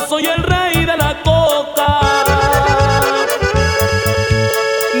 Yo soy el rey de la coca,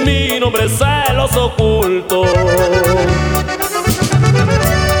 mi nombre se los oculto.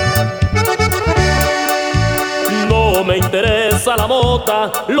 No me interesa la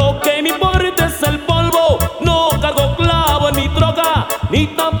mota, lo que me importa es el polvo. No cargo clavo en mi troca, ni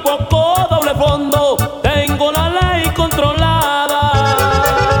tampoco doble fondo. Tengo la ley controlada,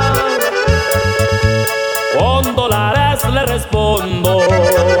 con dólares le respondo.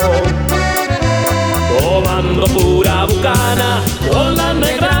 Tomando pura bucana, con las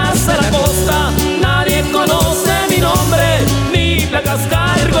negras de la costa. Nadie conoce mi nombre, ni placas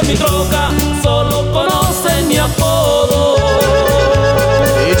cargo en mi troca. Solo conocen mi apodo.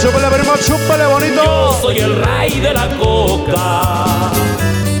 Y chúpale, primo, chúpale bonito. Yo soy el rey de la coca.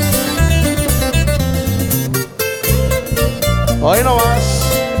 Hoy nomás.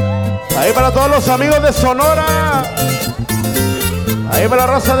 Ahí para todos los amigos de Sonora. Ahí para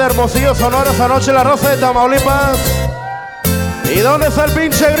la raza de Hermosillo, Sonora. Esa noche la raza de Tamaulipas. ¿Y dónde está el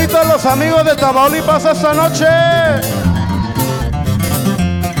pinche grito de los amigos de Tamaulipas esta noche?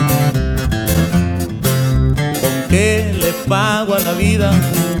 ¿Con qué le pago a la vida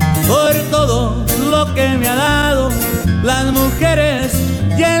por todo lo que me ha dado? Las mujeres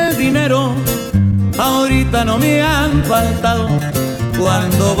y el dinero ahorita no me han faltado.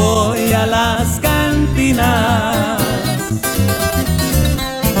 cuando voy a las cantinas.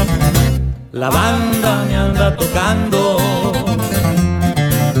 La banda me anda tocando.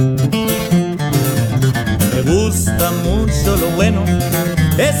 Me gusta mucho lo bueno,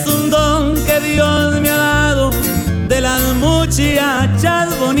 es un don que Dios me ha dado. De las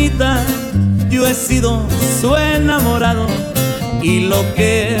muchachas bonitas, yo he sido su enamorado, y lo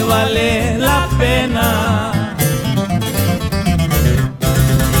que vale la pena,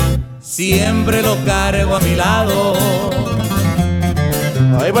 siempre lo cargo a mi lado.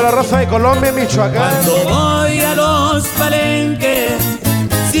 Ahí va la raza de Colombia, Michoacán. Cuando voy a los palenques,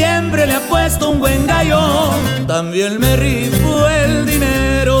 siempre le apuesto un buen gallo. También me rifo el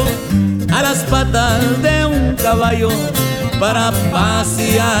dinero a las patas de un caballo para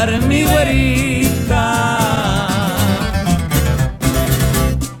pasear mi güerita.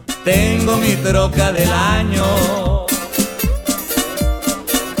 Tengo mi troca del año.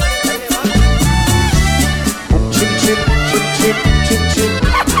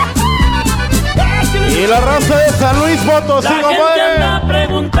 Y la raza de San Luis Potosí, la gente anda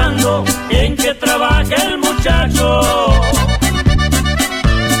preguntando en qué trabaja el muchacho.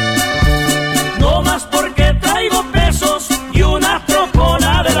 No más porque traigo pesos y una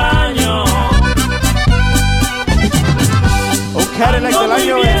trocona del año. Ando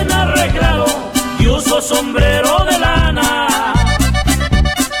muy bien arreglado y uso sombrero de lana.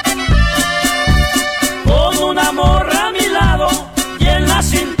 Con una morra a mi lado y en la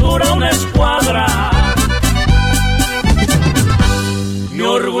cintura una escuadra. Mi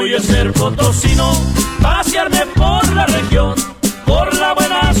orgullo es ser potosino, pasearme por la región. Por la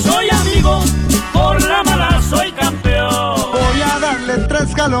buena soy amigo, por la mala soy campeón. Voy a darle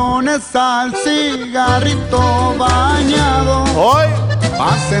 3 galones al cigarrito bañado. Hoy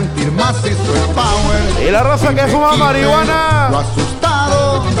va a sentir macizo el power. Y la raza que fuma marihuana, lo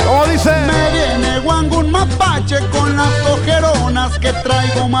asustado. ¿Cómo dice? Me viene guango un mapache con las ojeronas que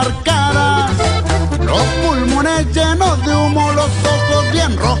traigo marcadas. Los pulmones llenos de humo, los ojos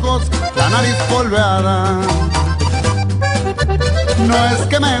bien rojos, la nariz polveada. No es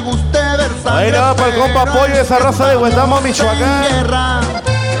que me guste ver sangre. Ahí va para el compa Pollo, esa raza de Huetamo, Michoacán.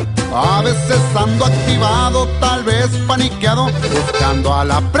 A veces ando activado, tal vez paniqueado, buscando a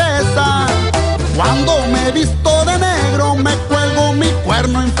la presa. Cuando me visto de negro, me cuelgo mi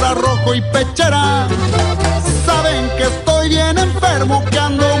cuerno infrarrojo y pechera. Saben que estoy bien enfermo, que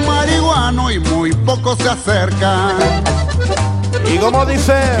ando marihuano y muy poco se acercan. ¿Y cómo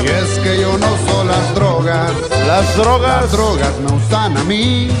dice? Y es que yo no uso las drogas. Las drogas me usan a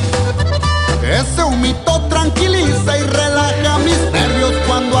mí. Ese humito tranquiliza y relaja mis nervios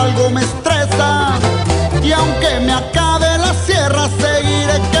cuando algo me estresa. Y aunque me acabe la sierra,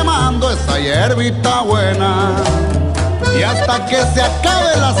 seguiré quemando esa hierbita buena. Y hasta que se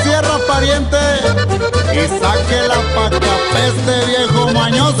acabe la sierra, pariente, y saque la paca peste, viejo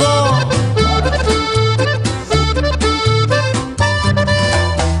mañoso.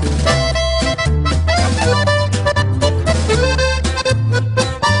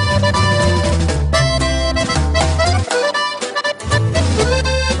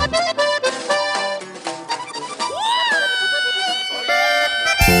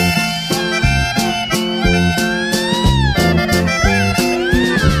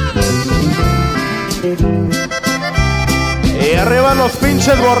 Y arriba los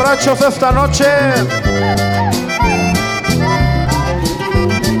pinches borrachos esta noche.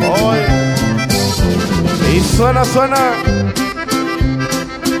 Hoy. Y suena. Se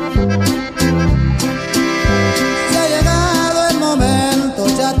ha llegado el momento,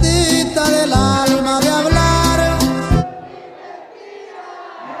 chatita del alma, de hablar.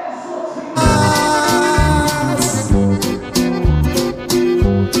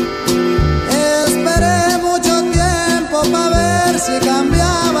 Esperé mucho tiempo para ver si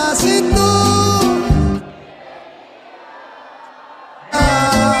cambiabas y tú.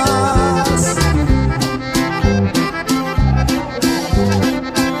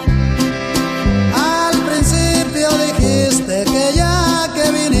 Al principio dijiste que ya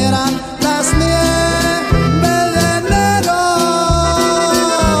que vinieran las nieves de enero.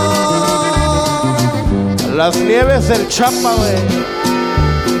 Las nieves del Chapa, güey.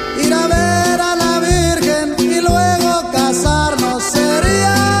 Ir a ver a la Virgen y luego casarnos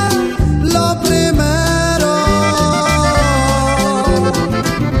sería lo primero.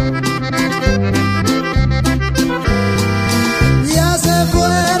 Ya se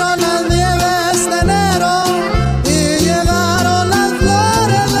fueron las nieves de enero y llegaron las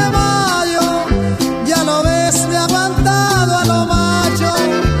flores de mayo. Ya lo ves, me he aguantado a lo macho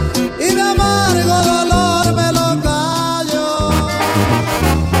y mi amargo dolor me lo callo.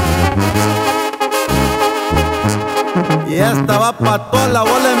 va pa' toda la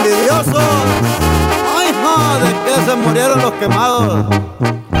bola de envidiosos. Ay, no, ¿de qué se murieron los quemados?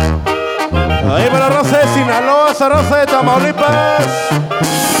 Ahí para la raza de Sinaloa, esa raza de Tamaulipas.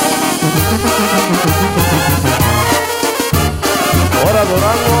 Ahora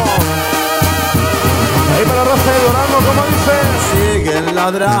Durango. Ahí para la raza de Durango, ¿cómo dice? Siguen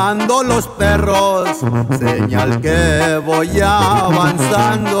ladrando los perros, señal que voy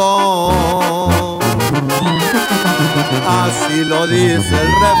avanzando. Así lo dice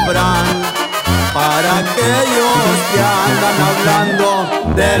el refrán. Para aquellos que andan hablando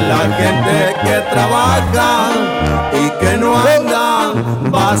de la gente que trabaja y que no andan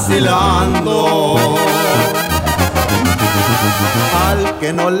vacilando. Al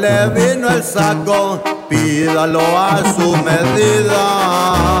que no le vino el saco, pídalo a su medida.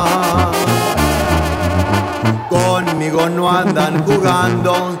 Conmigo no andan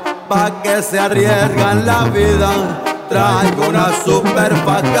jugando, pa' que se arriesgan la vida. Traigo una super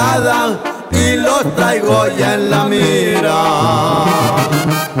fajada y los traigo ya en la mira.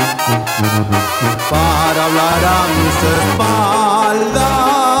 Para hablar a mis espaldas,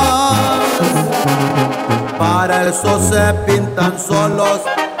 para eso se pintan solos,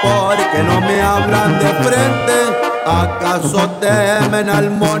 porque no me hablan de frente. ¿Acaso temen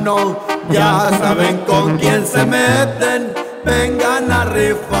al mono? Ya saben con quién se meten. Vengan a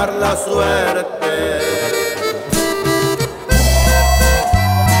rifar la suerte.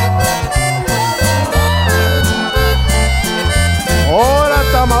 ¡Hola,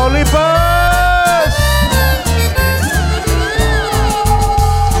 Tamaulipas!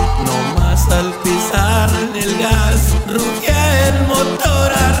 No más al pisar el gas, rugía el motor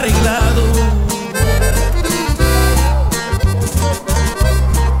arreglado.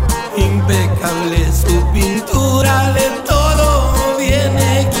 Impecable su pintura, de todo bien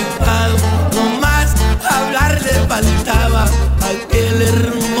equipado. No más hablar le faltaba aquel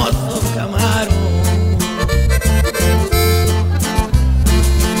hermoso Camaro.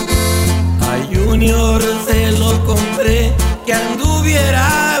 Junior se lo compré, que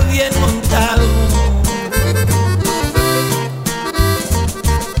anduviera bien montado.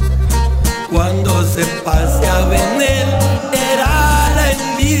 Cuando se pase a vender, era la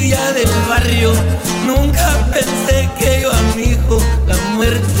envidia del barrio. Nunca pensé que yo a mi hijo la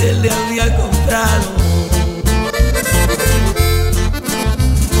muerte le había comprado.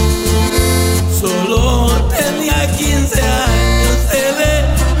 Solo tenía 15 años, se le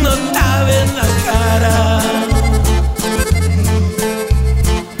notaba en la cara.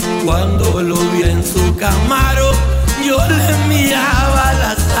 Cuando lo vi en su Camaro, yo le miraba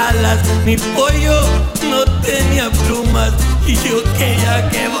las alas. Mi pollo no tenía plumas y yo quería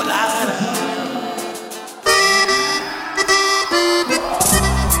que volara.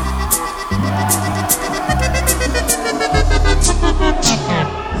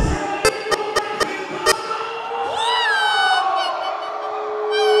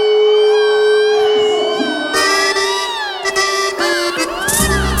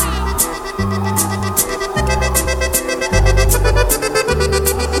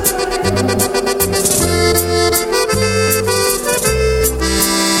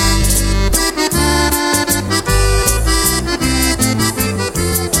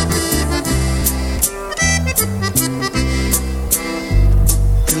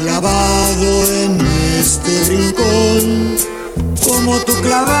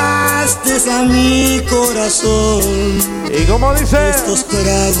 A mi corazón. ¿Y cómo dice? Estos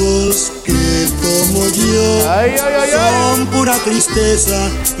tragos que tomo yo son pura tristeza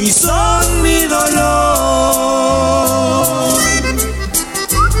y son mi dolor.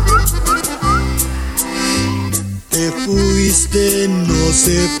 Te fuiste, no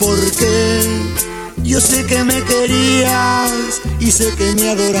sé por qué. Yo sé que me querías y sé que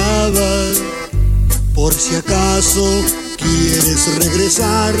me adorabas. Por si acaso quieres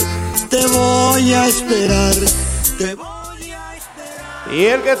regresar, te voy a esperar, te voy a esperar. Y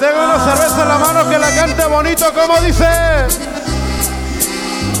el que tenga una cerveza en la mano que la cante bonito, como dice.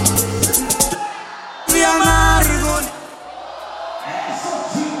 Mi amargo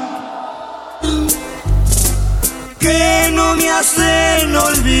que no me hacen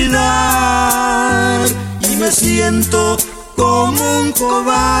olvidar y me siento como un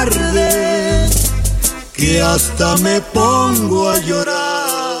cobarde que hasta me pongo a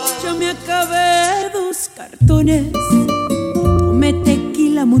llorar. Ya me acabé 2 cartones, tomé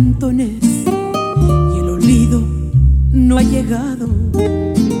tequila montones y el olvido no ha llegado.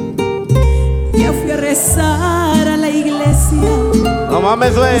 Ya fui a rezar a la iglesia, no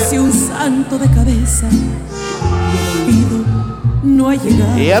mames, güey. puse un santo de cabeza y el olvido no ha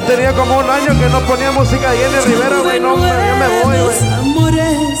llegado. Y ya tenía como un año que no ponía música de Jenny Rivera, güey. No, ya me voy, güey.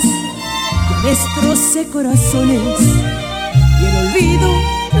 Amores, que destrocé corazones y el olvido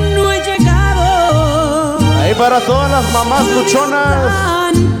no ha llegado. Ahí para todas las mamás luchonas.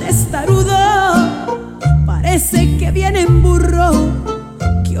 Tan testarudo, parece que viene en burro.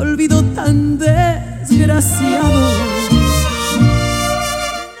 Qué olvido tan desgraciado.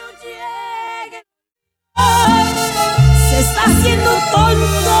 Se está haciendo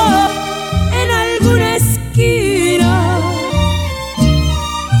tonto en alguna esquina.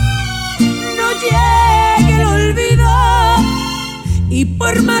 No llegue el olvido y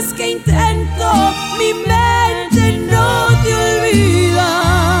por más que intento, mi mente no te olvida.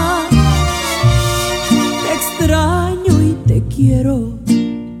 Te extraño y te quiero,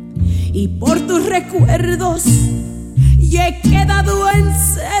 y por tus recuerdos ya he quedado en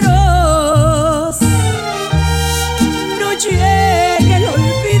ceros. No llegue el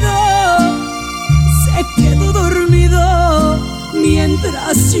olvido, se quedó dormido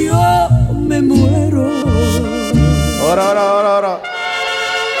mientras yo me muero. Ahora.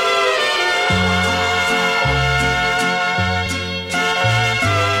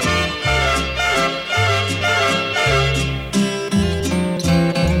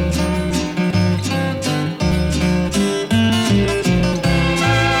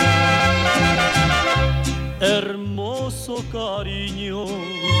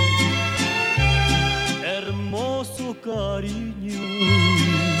 Hermoso cariño,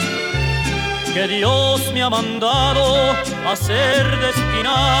 que Dios me ha mandado a ser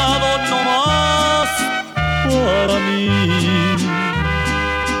destinado no más para mí.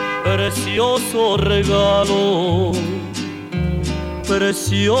 Precioso regalo,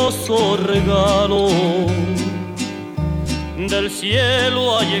 precioso regalo, del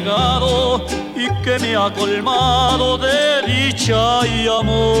cielo ha llegado y que me ha colmado de dicha y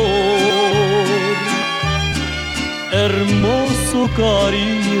amor. Hermoso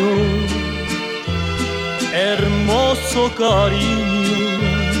cariño, hermoso cariño,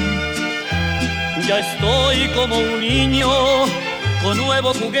 ya estoy como un niño con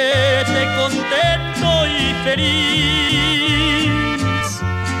nuevo juguete, contento y feliz.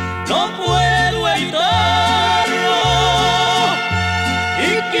 No puedo evitarlo y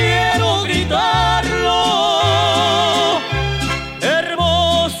quiero gritarlo.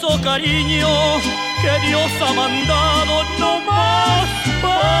 Hermoso cariño que Dios ha mandado no más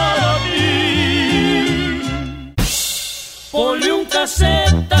para mí. Ponle un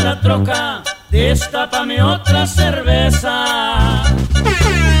cassette a la troca, destápame otra cerveza.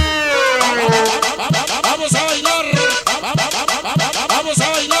 Vamos a bailar, vamos a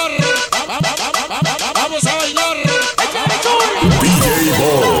bailar, vamos a bailar. DJ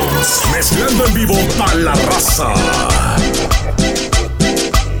Bones, mezclando en vivo para la raza.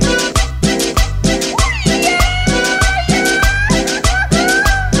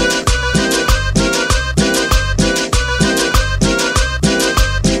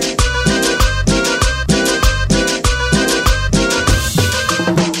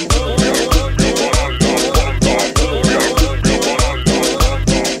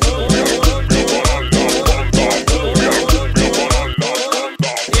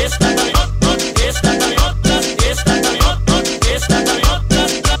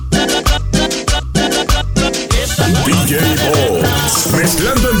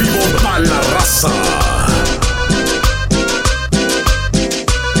 Mezclando en vivo para la raza.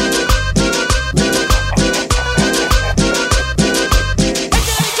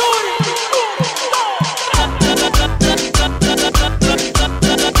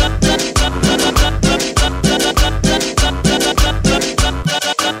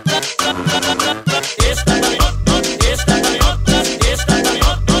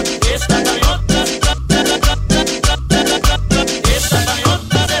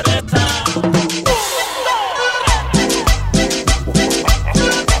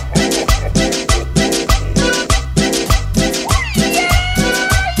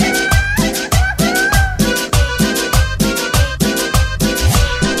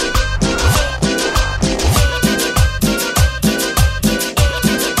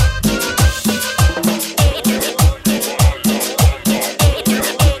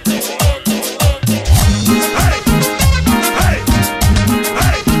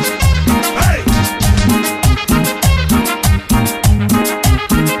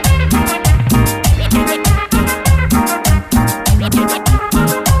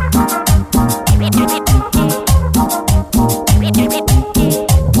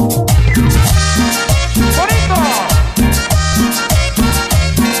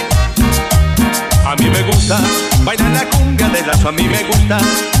 Baila la cumbia de de lazo a mí me gusta.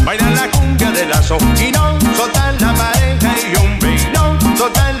 Bailar la cumbia de lazo y no soltar la pareja y hombre. No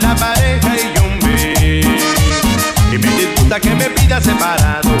soltar la pareja y hombre. Y me disgusta que me pida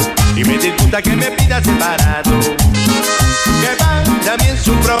separado. Y me disgusta que me pida separado. Que va también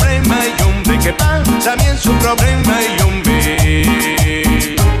su problema y hombre. Que va también su problema y hombre.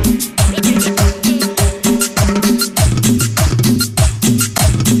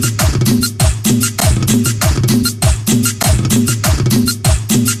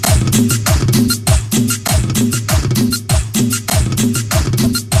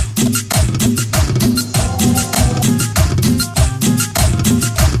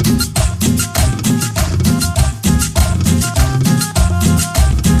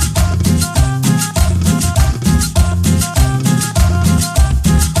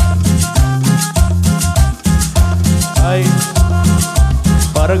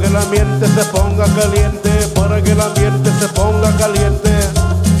 Para que el ambiente se ponga caliente, para que el ambiente se ponga caliente.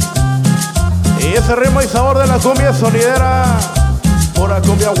 Y ese ritmo y sabor de la cumbia sonidera, por la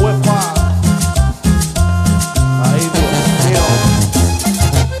cumbia huepa. Ay, Dios mío.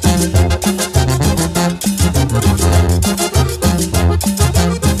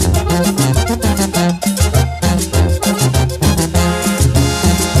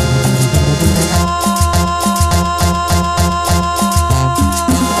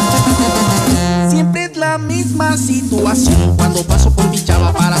 Situación cuando paso por mi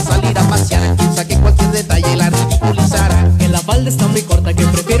chava para salir a pasear, piensa que cualquier detalle la ridiculizará. Que la falda está muy corta, que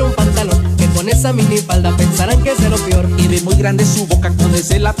prefiero un pantalón, que con esa minifalda pensarán que es de lo peor. Y ve muy grande su boca con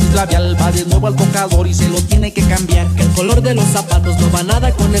ese lápiz labial, va de nuevo al tocador y se lo tiene que cambiar. Que el color de los zapatos no va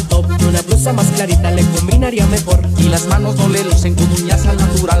nada con el top, y una blusa más clarita le combinaría mejor. Y las manos no le lucen con uñas al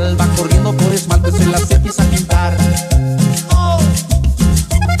natural, va corriendo por esmalte, se las empieza a pintar.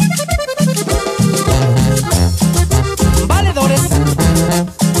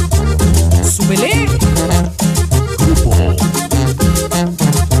 ¡Súbele!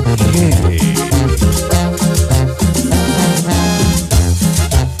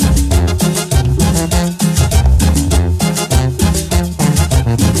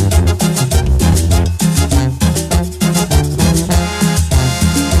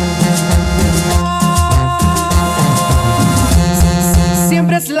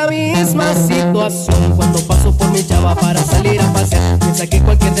 Siempre es la misma situación cuando paso por mi chava para salir a pasear. Piensa que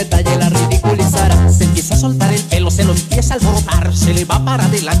cualquier detalle la ridiculizará. Se empieza a soltar el pelo, se lo empieza a alborotar, se le va para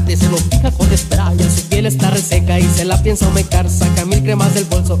adelante, se lo fija con spray. Ya su piel está reseca y se la piensa aumentar. Saca 1000 cremas del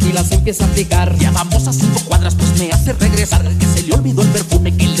bolso y las empieza a aplicar. Ya vamos a 5 cuadras, pues me hace regresar, que se le olvidó el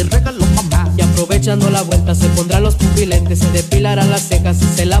perfume que le regaló mamá. Y aprovechando la vuelta se pondrá los pupilentes, se depilará las cejas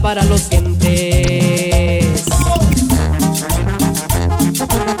y se lavará los dientes.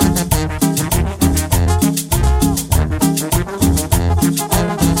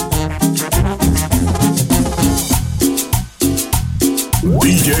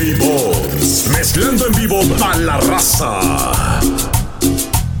 DJ Bones, mezclando en vivo a la raza.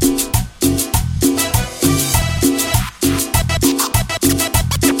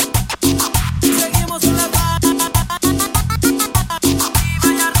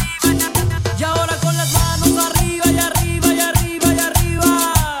 Y ahora con la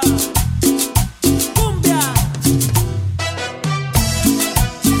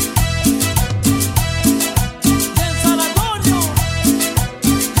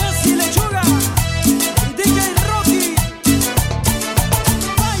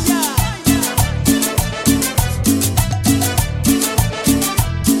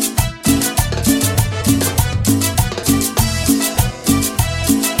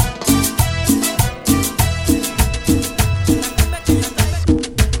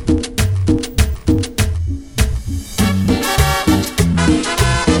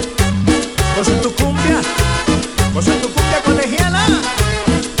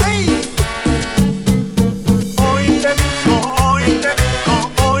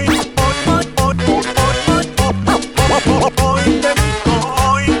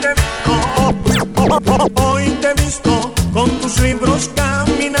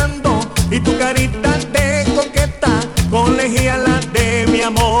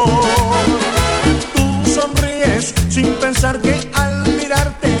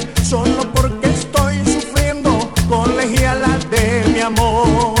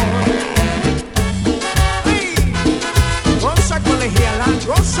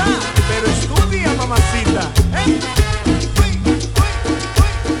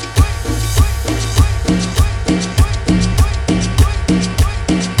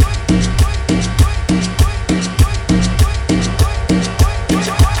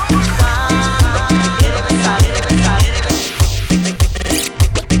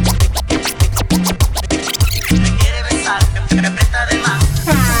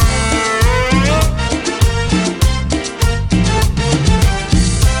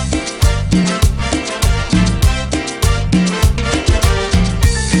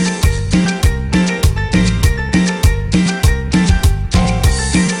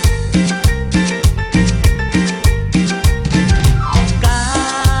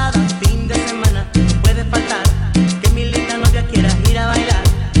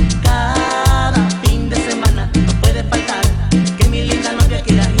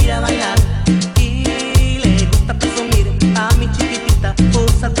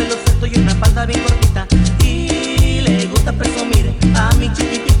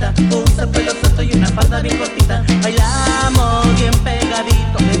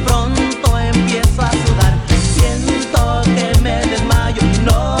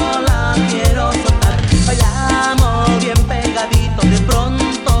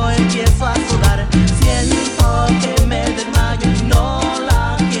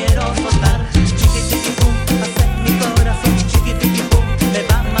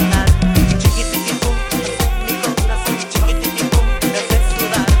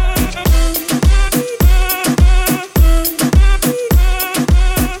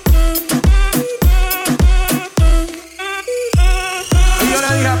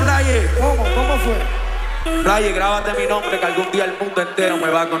Raye, grábate mi nombre que algún día el mundo entero me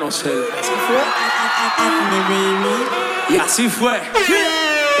va a conocer. Y así fue.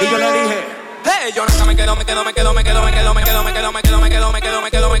 Y yo le dije, hey, yo nunca me quedo.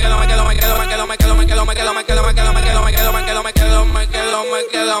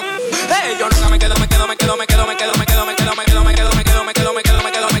 Hey, yo nunca me quedo.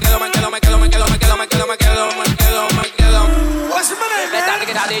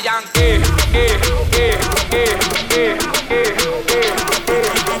 De Yankee.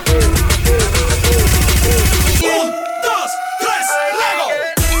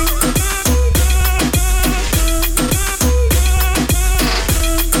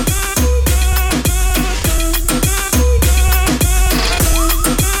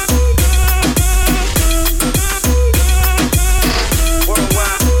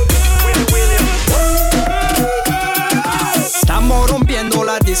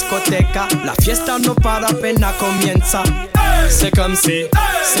 Discoteca, la fiesta no para apenas comienza. C'est comme si,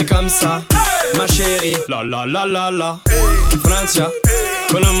 c'est comme ça, ma chérie. La la la la la. Francia,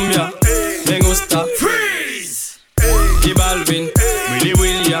 Colombia, me gusta. Freeze. Y Balvin, Willy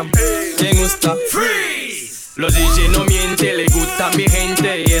William, me gusta. Freeze. Los DJ no mienten, le gusta a mi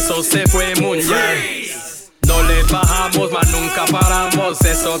gente y eso se fue mundial. No le bajamos, mas nunca paramos,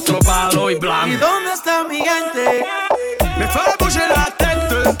 es otro palo y blanco. ¿Y dónde está mi gente? Me fue a bouger la tête.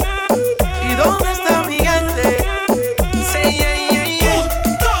 ¿Y dónde está mi gente? Sí, yeah, yeah, yeah. 1,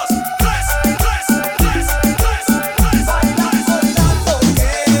 2, 3, 3. Bailando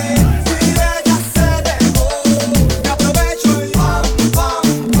que si ella se dejó, me aprovecho y pam, pam,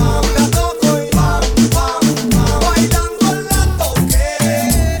 pam. La toco y pam, pam, pam. Bailando la toqué,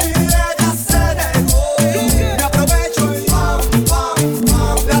 si ella se dejó, me aprovecho y pam, pam,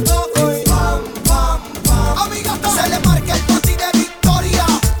 pam. La toco y pam, pam, pam. Amiga, se le marca el toti de victoria.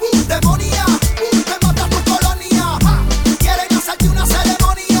 Demonía, me mata tu colonia. Quieren hacerte una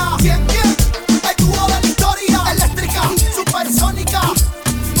ceremonia. ¿Quién? El dúo de la historia. Eléctrica, supersónica.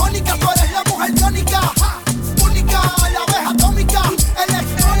 Mónica, tú eres la mujer tónica. Única, la abeja atómica.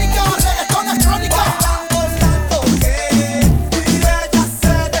 Electrónica, reggaetón es crónica. Bailando que si ella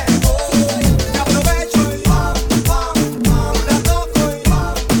se dejó, me aprovecho y pam, pam, pam. La toco y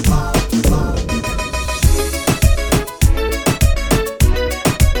pam, pam, pam.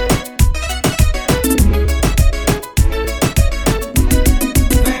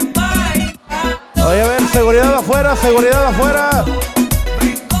 Oye, a ver, seguridad afuera, seguridad afuera.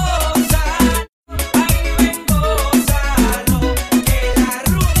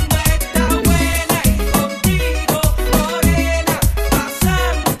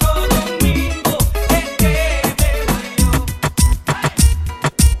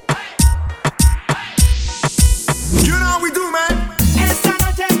 You know we do, man. Esta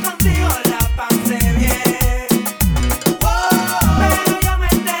noche contigo la pasé bien. Oh, pero yo me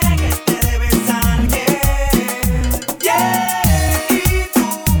enteré que te debes a alguien. Yeah, y tú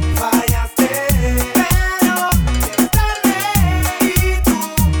fallaste, pero ya es tarde. Y tú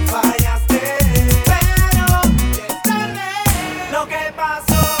fallaste, pero ya es tarde. Lo que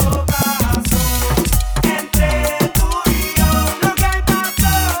pasó, pasó entre tú y yo. Lo que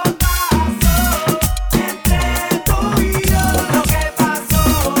pasó, pasó entre tú y yo. Lo que pasó,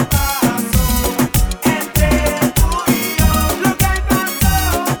 pasó entre tú y yo. Lo que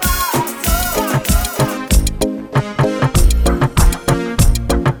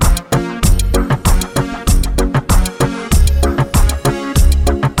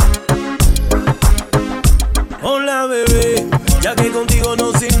Hola bebé, ya que contigo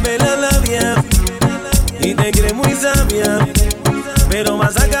no sirve la labia y te crees muy sabia, pero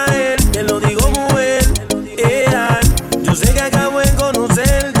vas a caer, te lo digo mujer. Yo sé que acabo de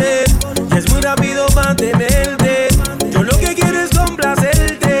conocerte y es muy rápido para tenerte. Yo lo que quiero es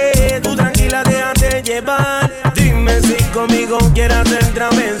complacerte, tú tranquila déjate llevar. Dime si conmigo quieres hacer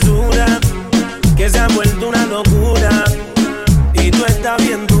travesura, que se ha vuelto una locura y tú estás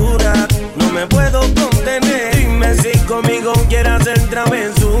bien dura, no me puedo contener. Dime si conmigo quieres hacer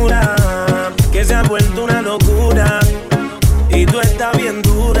travesura, que se ha vuelto una locura y tú estás bien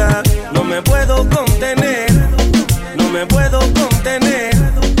dura, no me puedo contener, no me puedo contener,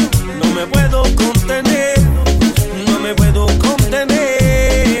 no me puedo contener, no me puedo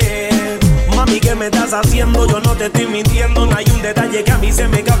contener. Mami, ¿qué me estás haciendo? Yo no te estoy mintiendo, no hay un detalle que a mí se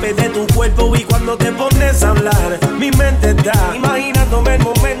me escape de tu cuerpo. Y cuando te pones a hablar, mi mente está imaginándome el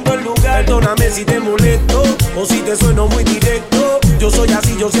momento, el lugar. Perdóname si te molesto o si te sueno muy directo. Yo soy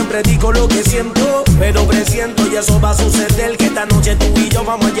así, yo siempre digo lo que siento, pero presiento y eso va a suceder, que esta noche tú y yo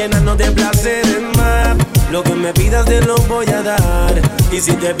vamos a llenarnos de placeres más. Lo que me pidas te lo voy a dar, y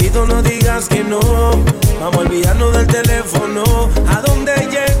si te pido no digas que no, Vamos a olvidarnos del teléfono. ¿A dónde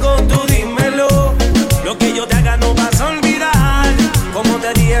llego? Tú dímelo. Lo que yo te haga no vas a olvidar. Como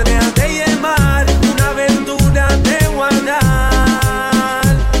te dije, déjate llevar. Una aventura de guardar.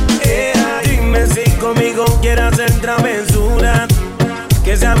 Dime si conmigo quieras hacer travesura,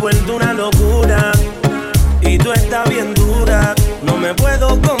 que se ha vuelto una locura. Y tú estás bien dura, no me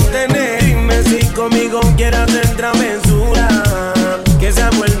puedo contener. Dime si conmigo quieras hacer travesura, que se ha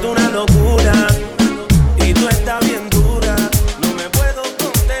vuelto una locura. Y tú estás bien dura, no me puedo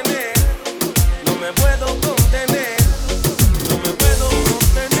contener. No me puedo contener. No me puedo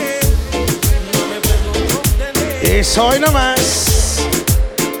contener. No me puedo contener. Eso hoy nomás.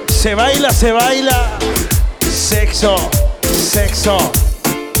 Se baila, se baila. Sexo, sexo.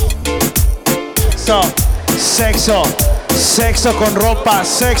 Sexo, sexo con ropa,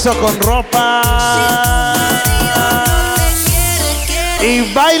 sexo con ropa.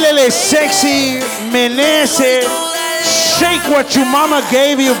 Y bailele sexy, menece. Shake what your mama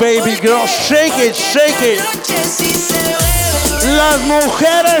gave you, baby girl. Shake it, shake it. Las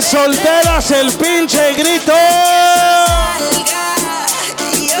mujeres solteras, el pinche grito.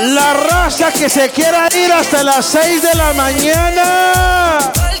 La raza que se quiera ir hasta las 6 de la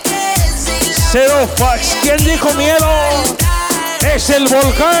mañana. Cero fucks. ¿Quién dijo miedo? Es el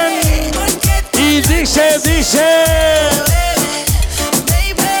volcán. Y dice.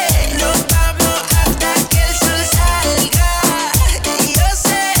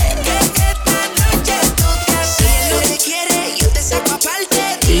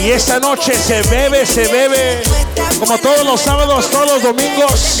 Y esta noche se bebe. Como todos los sábados, todos los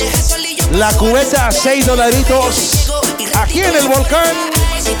domingos. La cubeta a $6. Aquí en el volcán.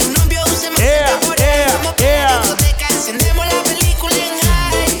 Yeah.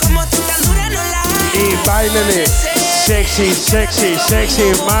 Y bailele sexy,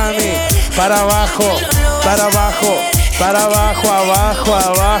 mami. Para abajo, abajo.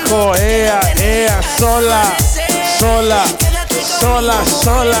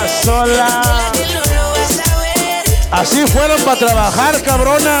 Sola. Así fueron para trabajar,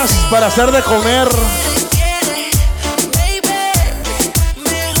 cabronas, para hacer de comer.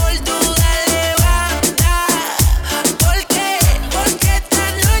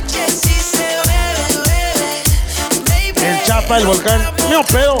 El Chapa, el volcán, no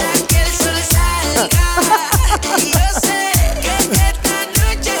pedo.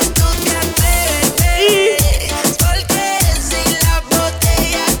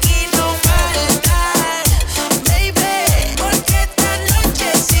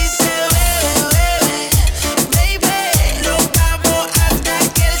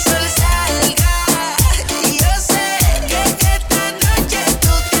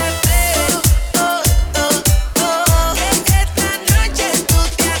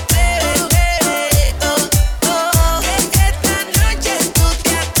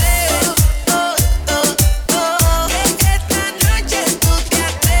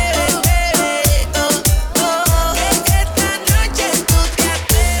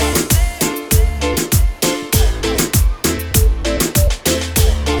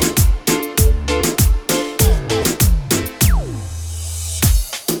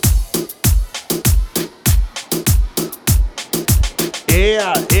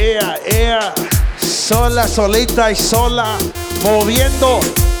 Solita y sola, moviendo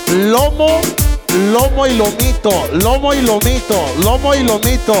lomo y lomito, lomo y movito, lomo y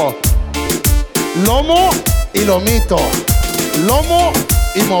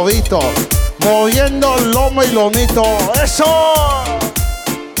movito, moviendo lomo y lomito. ¡Eso!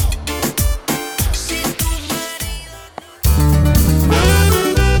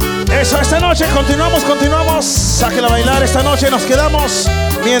 Eso, esta noche continuamos. Sáquela a bailar, esta noche nos quedamos.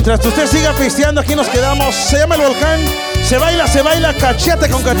 Mientras usted siga pisteando, aquí nos quedamos. Se llama el volcán. Se baila, cachete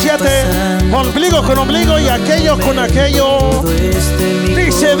con cachete, ombligo con ombligo y aquello con aquello.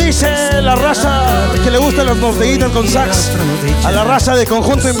 Dice la raza que le gustan las botellitas con sax. A la raza de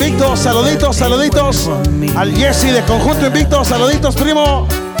Conjunto Invicto, saluditos. Al Jesse de Conjunto Invicto, saluditos, primo.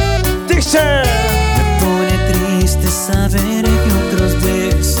 Dice. Me pone triste saber que otros de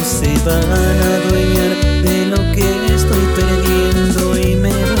esos se van a adueñar de lo que estoy perdiendo y me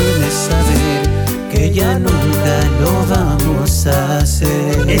duele saber que ya nunca lo vamos a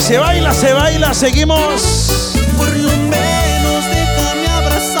hacer. Y se baila, seguimos. Por lo menos déjame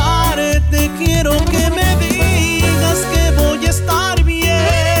abrazarte, quiero que me digas que voy a estar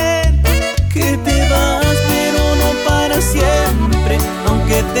bien, que te vas pero no para siempre,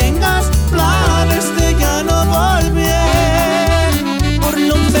 aunque tengas planes de ya no volver. Por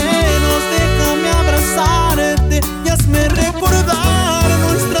lo menos déjame abrazarte y hazme recordar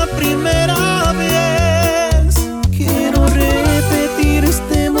nuestra primera vez.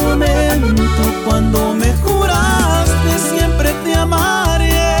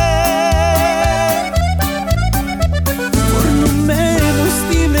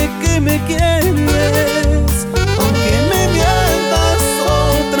 quieres, aunque me mientas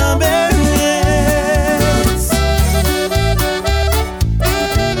otra vez.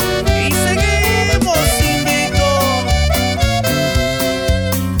 Y seguimos invictos.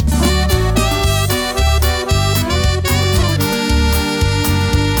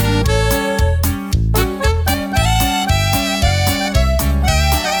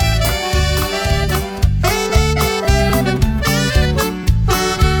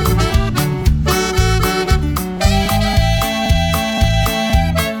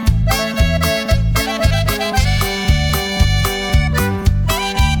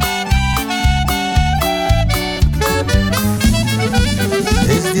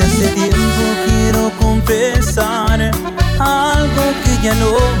 Desde hace tiempo quiero confesar algo que ya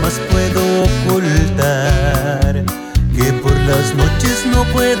no más puedo ocultar, que por las noches no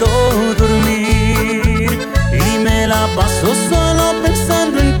puedo dormir y me la paso solo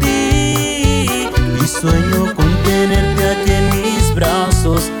pensando en ti, y sueño con tenerte aquí en mis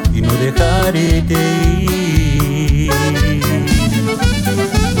brazos y no dejarte ir.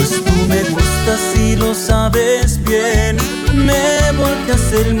 Pues tú me gustas y lo sabes bien, me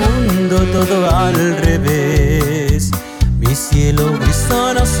volteas el mundo todo al revés. Mi cielo gris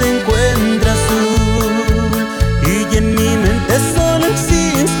ahora se encuentra azul y en mi mente solo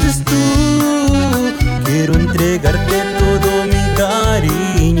existes tú. Quiero entregarte todo mi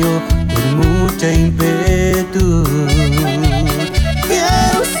cariño con mucha ímpetu.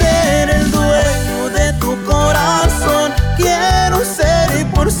 Quiero ser el dueño de tu corazón, quiero ser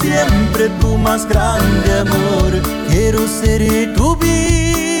por siempre tu más grande amor. Quiero ser tu vida,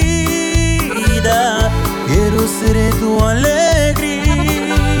 quiero ser tu alegría,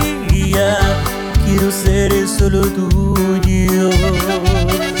 quiero ser solo tuyo.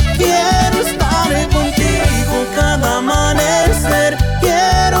 Quiero estar contigo cada amanecer,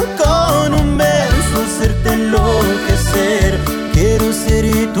 quiero con un beso hacerte enloquecer. Quiero ser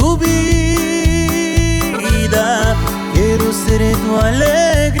tu vida, quiero ser tu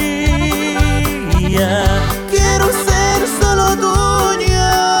alegría, quiero ser solo tuya.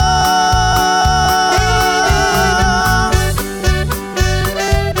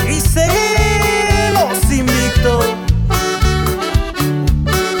 Y seguimos invictos.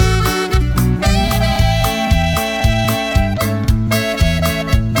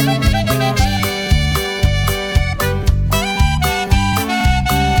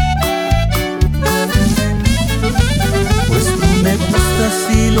 Pues tú me gustas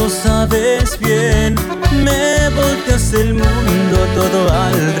y lo sabes bien, me volteas el mundo todo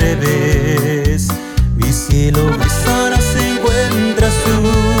al revés. Mi cielo gris ahora se encuentra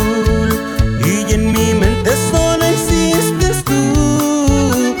azul y en mi mente solo existes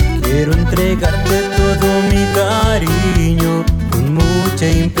tú. Quiero entregarte todo mi cariño con mucha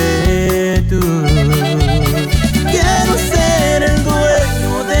ímpetu. Quiero ser el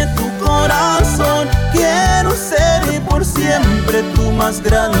dueño de tu corazón, quiero ser por siempre tu más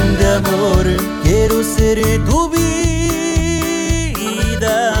grande amor. Quiero ser tu vida,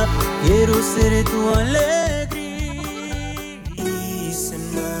 quiero ser tu alegría. Hice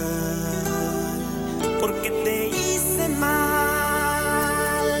mal, porque te hice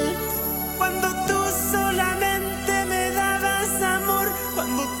mal. Cuando tú solamente me dabas amor,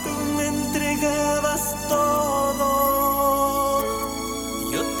 cuando tú me entregabas todo,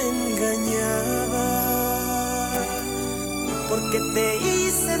 yo te engañaba, porque te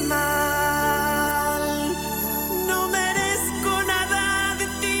hice mal. No merezco nada de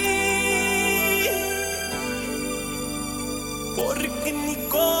ti, porque ni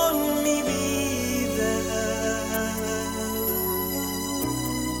con mi vida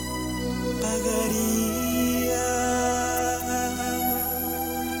pagaría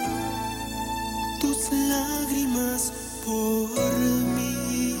tus lágrimas por mí.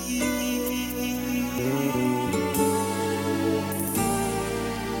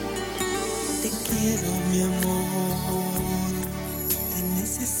 Te quiero, mi amor, te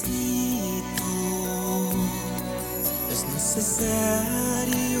necesito. Es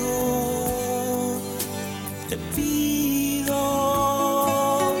necesario, te pido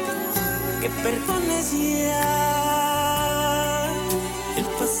que perdones ya el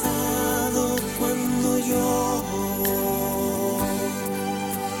pasado cuando yo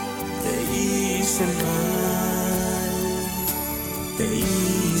te hice mal, te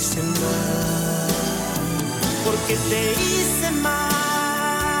hice mal, porque te hice mal.